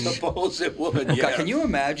 I suppose it would, yeah. God, can you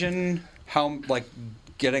imagine how,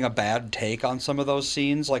 getting a bad take on some of those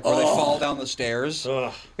scenes, where they fall down the stairs?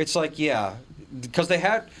 It's like, yeah, because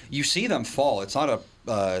you see them fall. It's not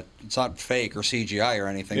fake or CGI or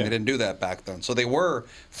anything. Yeah. They didn't do that back then. So they were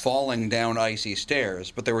falling down icy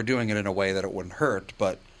stairs, but they were doing it in a way that it wouldn't hurt.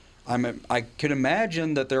 But I could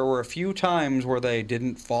imagine that there were a few times where they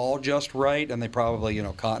didn't fall just right, and they probably,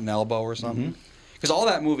 caught an elbow or something. Because all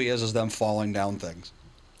that movie is them falling down things.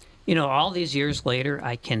 All these years later,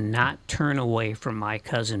 I cannot turn away from My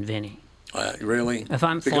Cousin Vinny. Really? If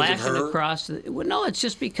I'm Because of flashing her? across, no, it's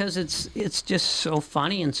just because it's just so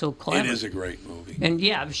funny and so clever. It is a great movie. And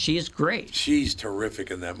yeah, she's great. She's terrific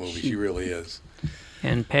in that movie. She really is.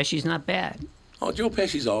 And Pesci's not bad. Oh, Joe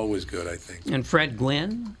Pesci's always good, I think. And Fred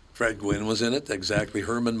Gwynn. Fred Gwynn was in it, exactly.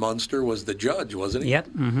 Herman Munster was the judge, wasn't he? Yep.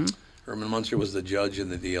 Mm-hmm. Herman Munster was the judge in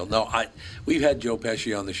the deal. No, we've had Joe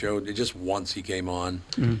Pesci on the show just once he came on,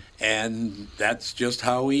 and that's just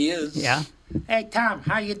how he is. Yeah. Hey, Tom,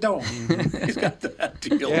 how you doing? He's got that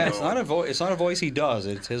deal. Yeah, it's not a voice he does.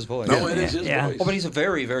 It's his voice. No, it is his Yeah. voice. Oh, but he's a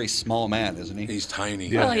very, very small man, isn't he? He's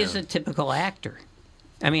tiny. Well, he's a typical actor.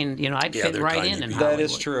 I mean, you know, I'd Yeah, fit they're right tiny in people. Hollywood. That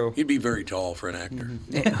is true. He'd be very tall for an actor.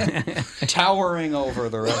 Towering over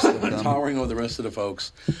the rest of them. Towering over the rest of the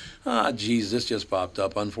folks. Geez, this just popped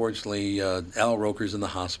up. Unfortunately, Al Roker's in the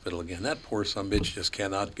hospital again. That poor son-bitch just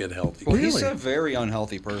cannot get healthy. Well, he's a very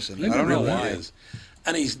unhealthy person. I don't know Really why. is.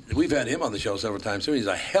 And we've had him on the show several times too. He's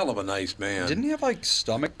a hell of a nice man. Didn't he have like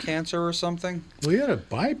stomach cancer or something? Well, he had a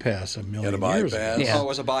bypass a million years ago. Yeah. Oh, it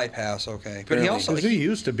was a bypass. Okay, but he also Because he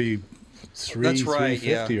used to be that's 350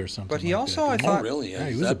 yeah. or something. But he like also, that. I thought, Oh, really? Yeah,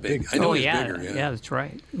 he He's was a that big. big- I know Oh, he's yeah. bigger. Yeah, that's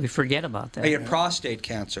right. We forget about that. he had prostate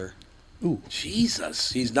cancer.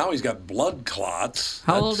 Jesus, he's got blood clots.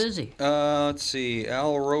 How old is he? Let's see.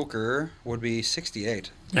 Al Roker would be 68.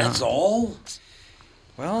 That's all?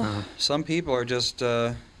 Well, some people are just,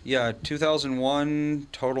 2001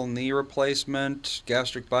 total knee replacement,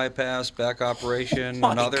 gastric bypass, back operation,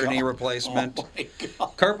 my another knee God. replacement, Oh, my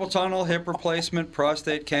God. carpal tunnel, hip replacement,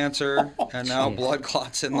 prostate cancer, and now blood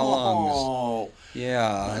clots in the lungs. Oh,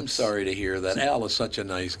 Yeah. I'm sorry to hear that. Al is such a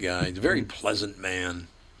nice guy. He's a very pleasant man.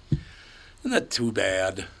 Isn't that too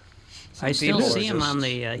bad? I still people are see him just- on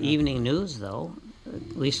the evening news, though,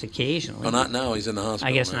 at least occasionally. Well, not now. He's in the hospital.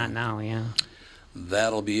 I guess now. not now, yeah.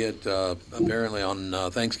 That'll be it. Apparently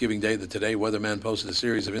on Thanksgiving Day, the Today Weatherman posted a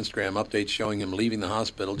series of Instagram updates showing him leaving the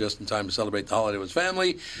hospital just in time to celebrate the holiday with his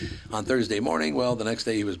family. On Thursday morning, well, the next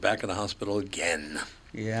day he was back in the hospital again.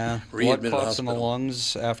 Yeah. Blood Readmitted clots in the hospital.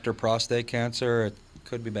 lungs after prostate cancer, it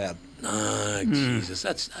could be bad. Jesus,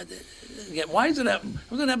 that's why does it happen?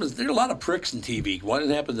 What does it happen? There are a lot of pricks in TV. Why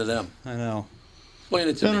did it happen to them? I know. Explain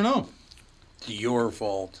it to I me. don't know. It's your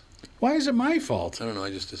fault. Why is it my fault? I don't know. I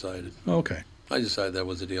just decided. Okay. I decided that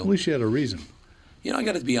was the deal. At least you had a reason. You know, I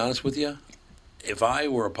got to be honest with you. If I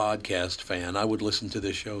were a podcast fan, I would listen to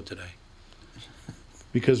this show today.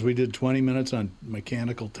 Because we did 20 minutes on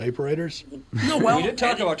mechanical typewriters? No, well, We did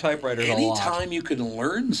talk about typewriters a lot. Anytime you can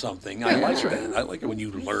learn something, I like that. I like it when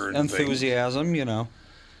you learn Enthusiasm, you know.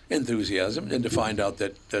 enthusiasm, and to find out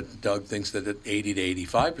that Doug thinks that 80 to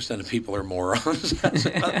 85% of people are morons.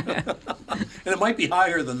 And it might be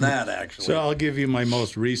higher than that, actually. So I'll give you my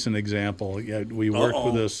most recent example. Yeah, we work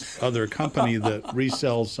with this other company that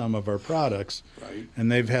resells some of our products, Right.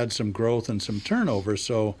 and they've had some growth and some turnover.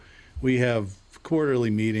 So we have quarterly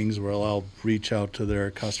meetings where I'll reach out to their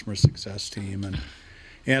customer success team and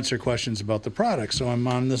answer questions about the product. So I'm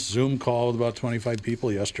on this Zoom call with about 25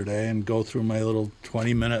 people yesterday and go through my little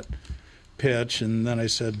 20-minute pitch. And then I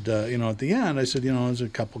said, at the end, I said, there's a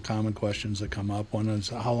couple common questions that come up. One is,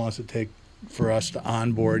 how long does it take for us to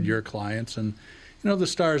onboard your clients? And, the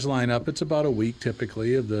stars line up. It's about a week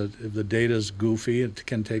typically. If the data's goofy, it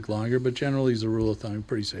can take longer. But generally, as a rule of thumb,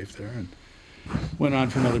 pretty safe there. And went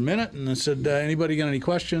on for another minute, and I said, anybody got any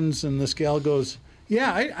questions? And this gal goes,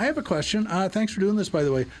 yeah, I have a question. Thanks for doing this, by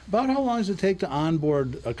the way. About how long does it take to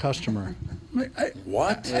onboard a customer?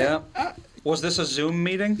 What? Yeah. Was this a Zoom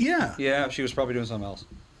meeting? Yeah. Yeah, she was probably doing something else.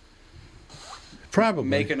 Probably.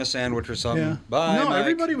 Making a sandwich or something. Yeah. Bye, No, Mike.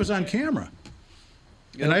 everybody was on camera.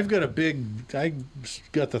 And I've got I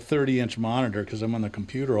got the 30-inch monitor because I'm on the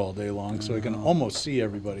computer all day long, so I can almost see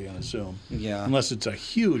everybody on a Zoom. Yeah. Unless it's a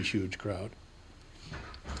huge, huge crowd.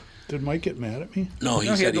 Did Mike get mad at me? No, he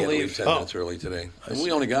No, he said had he to had to leave. leave 10 minutes early today. And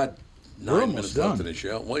we only got 9 almost minutes left done. in the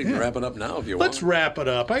show. Well, you can Yeah. wrap it up now if you want. Let's wrap it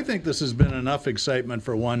up. I think this has been enough excitement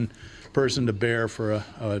for one person to bear for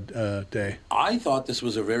a day. I thought this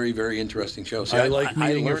was a very, very interesting show. See, I like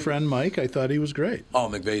meeting your learned- friend Mike. I thought he was great. Oh,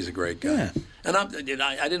 McVeigh's a great guy. Yeah. And I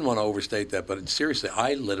didn't want to overstate that, but seriously,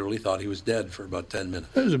 I literally thought he was dead for about 10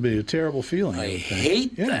 minutes. That would be a terrible feeling. I would think.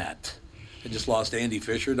 hate Yeah. that. I just lost Andy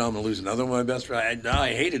Fisher. Now I'm going to lose another one of my best friends. I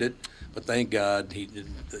hated it, but thank God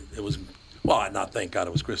it was. Well, not thank God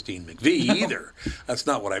it was Christine McVie either. That's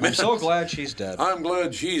not what I I'm meant. so glad she's dead. I'm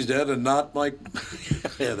glad she's dead and not Mike.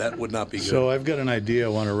 Yeah, that would not be good. So I've got an idea I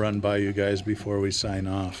want to run by you guys before we sign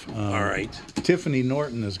off. All right. Tiffany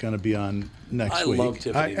Norton is going to be on next I week. love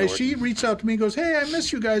Tiffany Norton. She reached out to me and goes, hey, I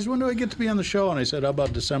miss you guys. When do I get to be on the show? And I said, how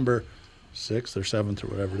about December 6th or 7th or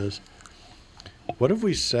whatever it is? What if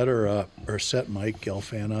we set her up, or set Mike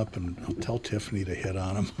Gelfand up, and I'll tell Tiffany to hit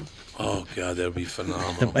on him? Oh, God, that would be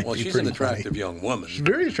phenomenal. might Well, be she's an pretty attractive funny. young woman. She's a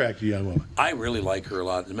very attractive young woman. I really like her a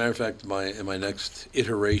lot. As a matter of fact, in my next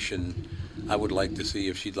iteration, I would like to see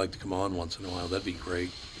if she'd like to come on once in a while. That'd be great.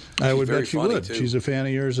 I She's would very bet she funny, would. too. She's a fan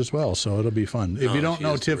of yours as well, so it'll be fun. If Oh, you don't she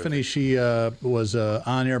know is Tiffany, she was an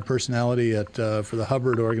on-air personality for the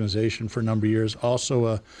Hubbard organization for a number of years.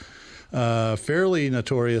 Also a fairly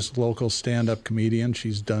notorious local stand-up comedian.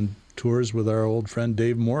 She's done tours with our old friend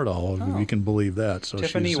Dave Mordahl, if you can believe that. So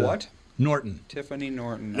Tiffany she's, what? Norton. Tiffany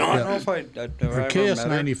Norton. I don't know if I Or ever met her.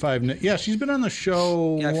 KS95. Yeah, she's been on the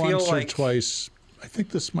show Yeah, I feel once or like- twice. I think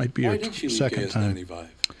this might be Why her did she leave second time. KS95?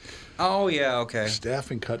 Oh yeah, okay.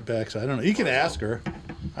 Staffing cutbacks. I don't know. You can ask her.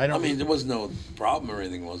 I don't. I mean, there was no problem or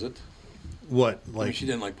anything, was it? What? I mean, Like? she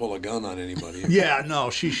didn't like pull a gun on anybody. Yeah, no.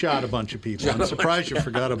 She shot a bunch of people. I'm surprised you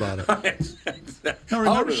forgot about it. No, How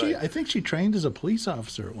remember did I think she trained as a police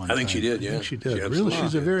officer at one time. I think she did, I yeah. think she did. She Really, absolutely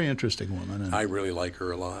she's a did. very interesting woman. And I really like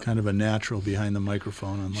her a lot. kind of a natural behind the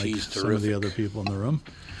microphone, unlike She's some of the terrific. other people in the room.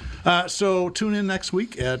 So tune in next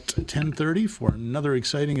week at 10:30 for another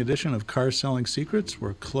exciting edition of Car Selling Secrets.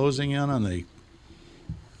 We're closing in on the,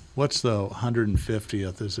 what's the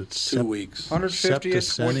 150th? Is it 2 weeks. 150th would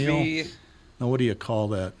septicennial? be. No, what do you call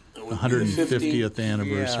that? It would be the 150th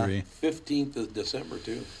anniversary. 15th of December,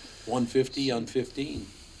 too. 150 on 15.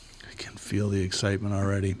 I can feel the excitement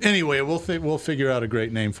already. Anyway, we'll figure out a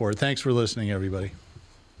great name for it. Thanks for listening, everybody.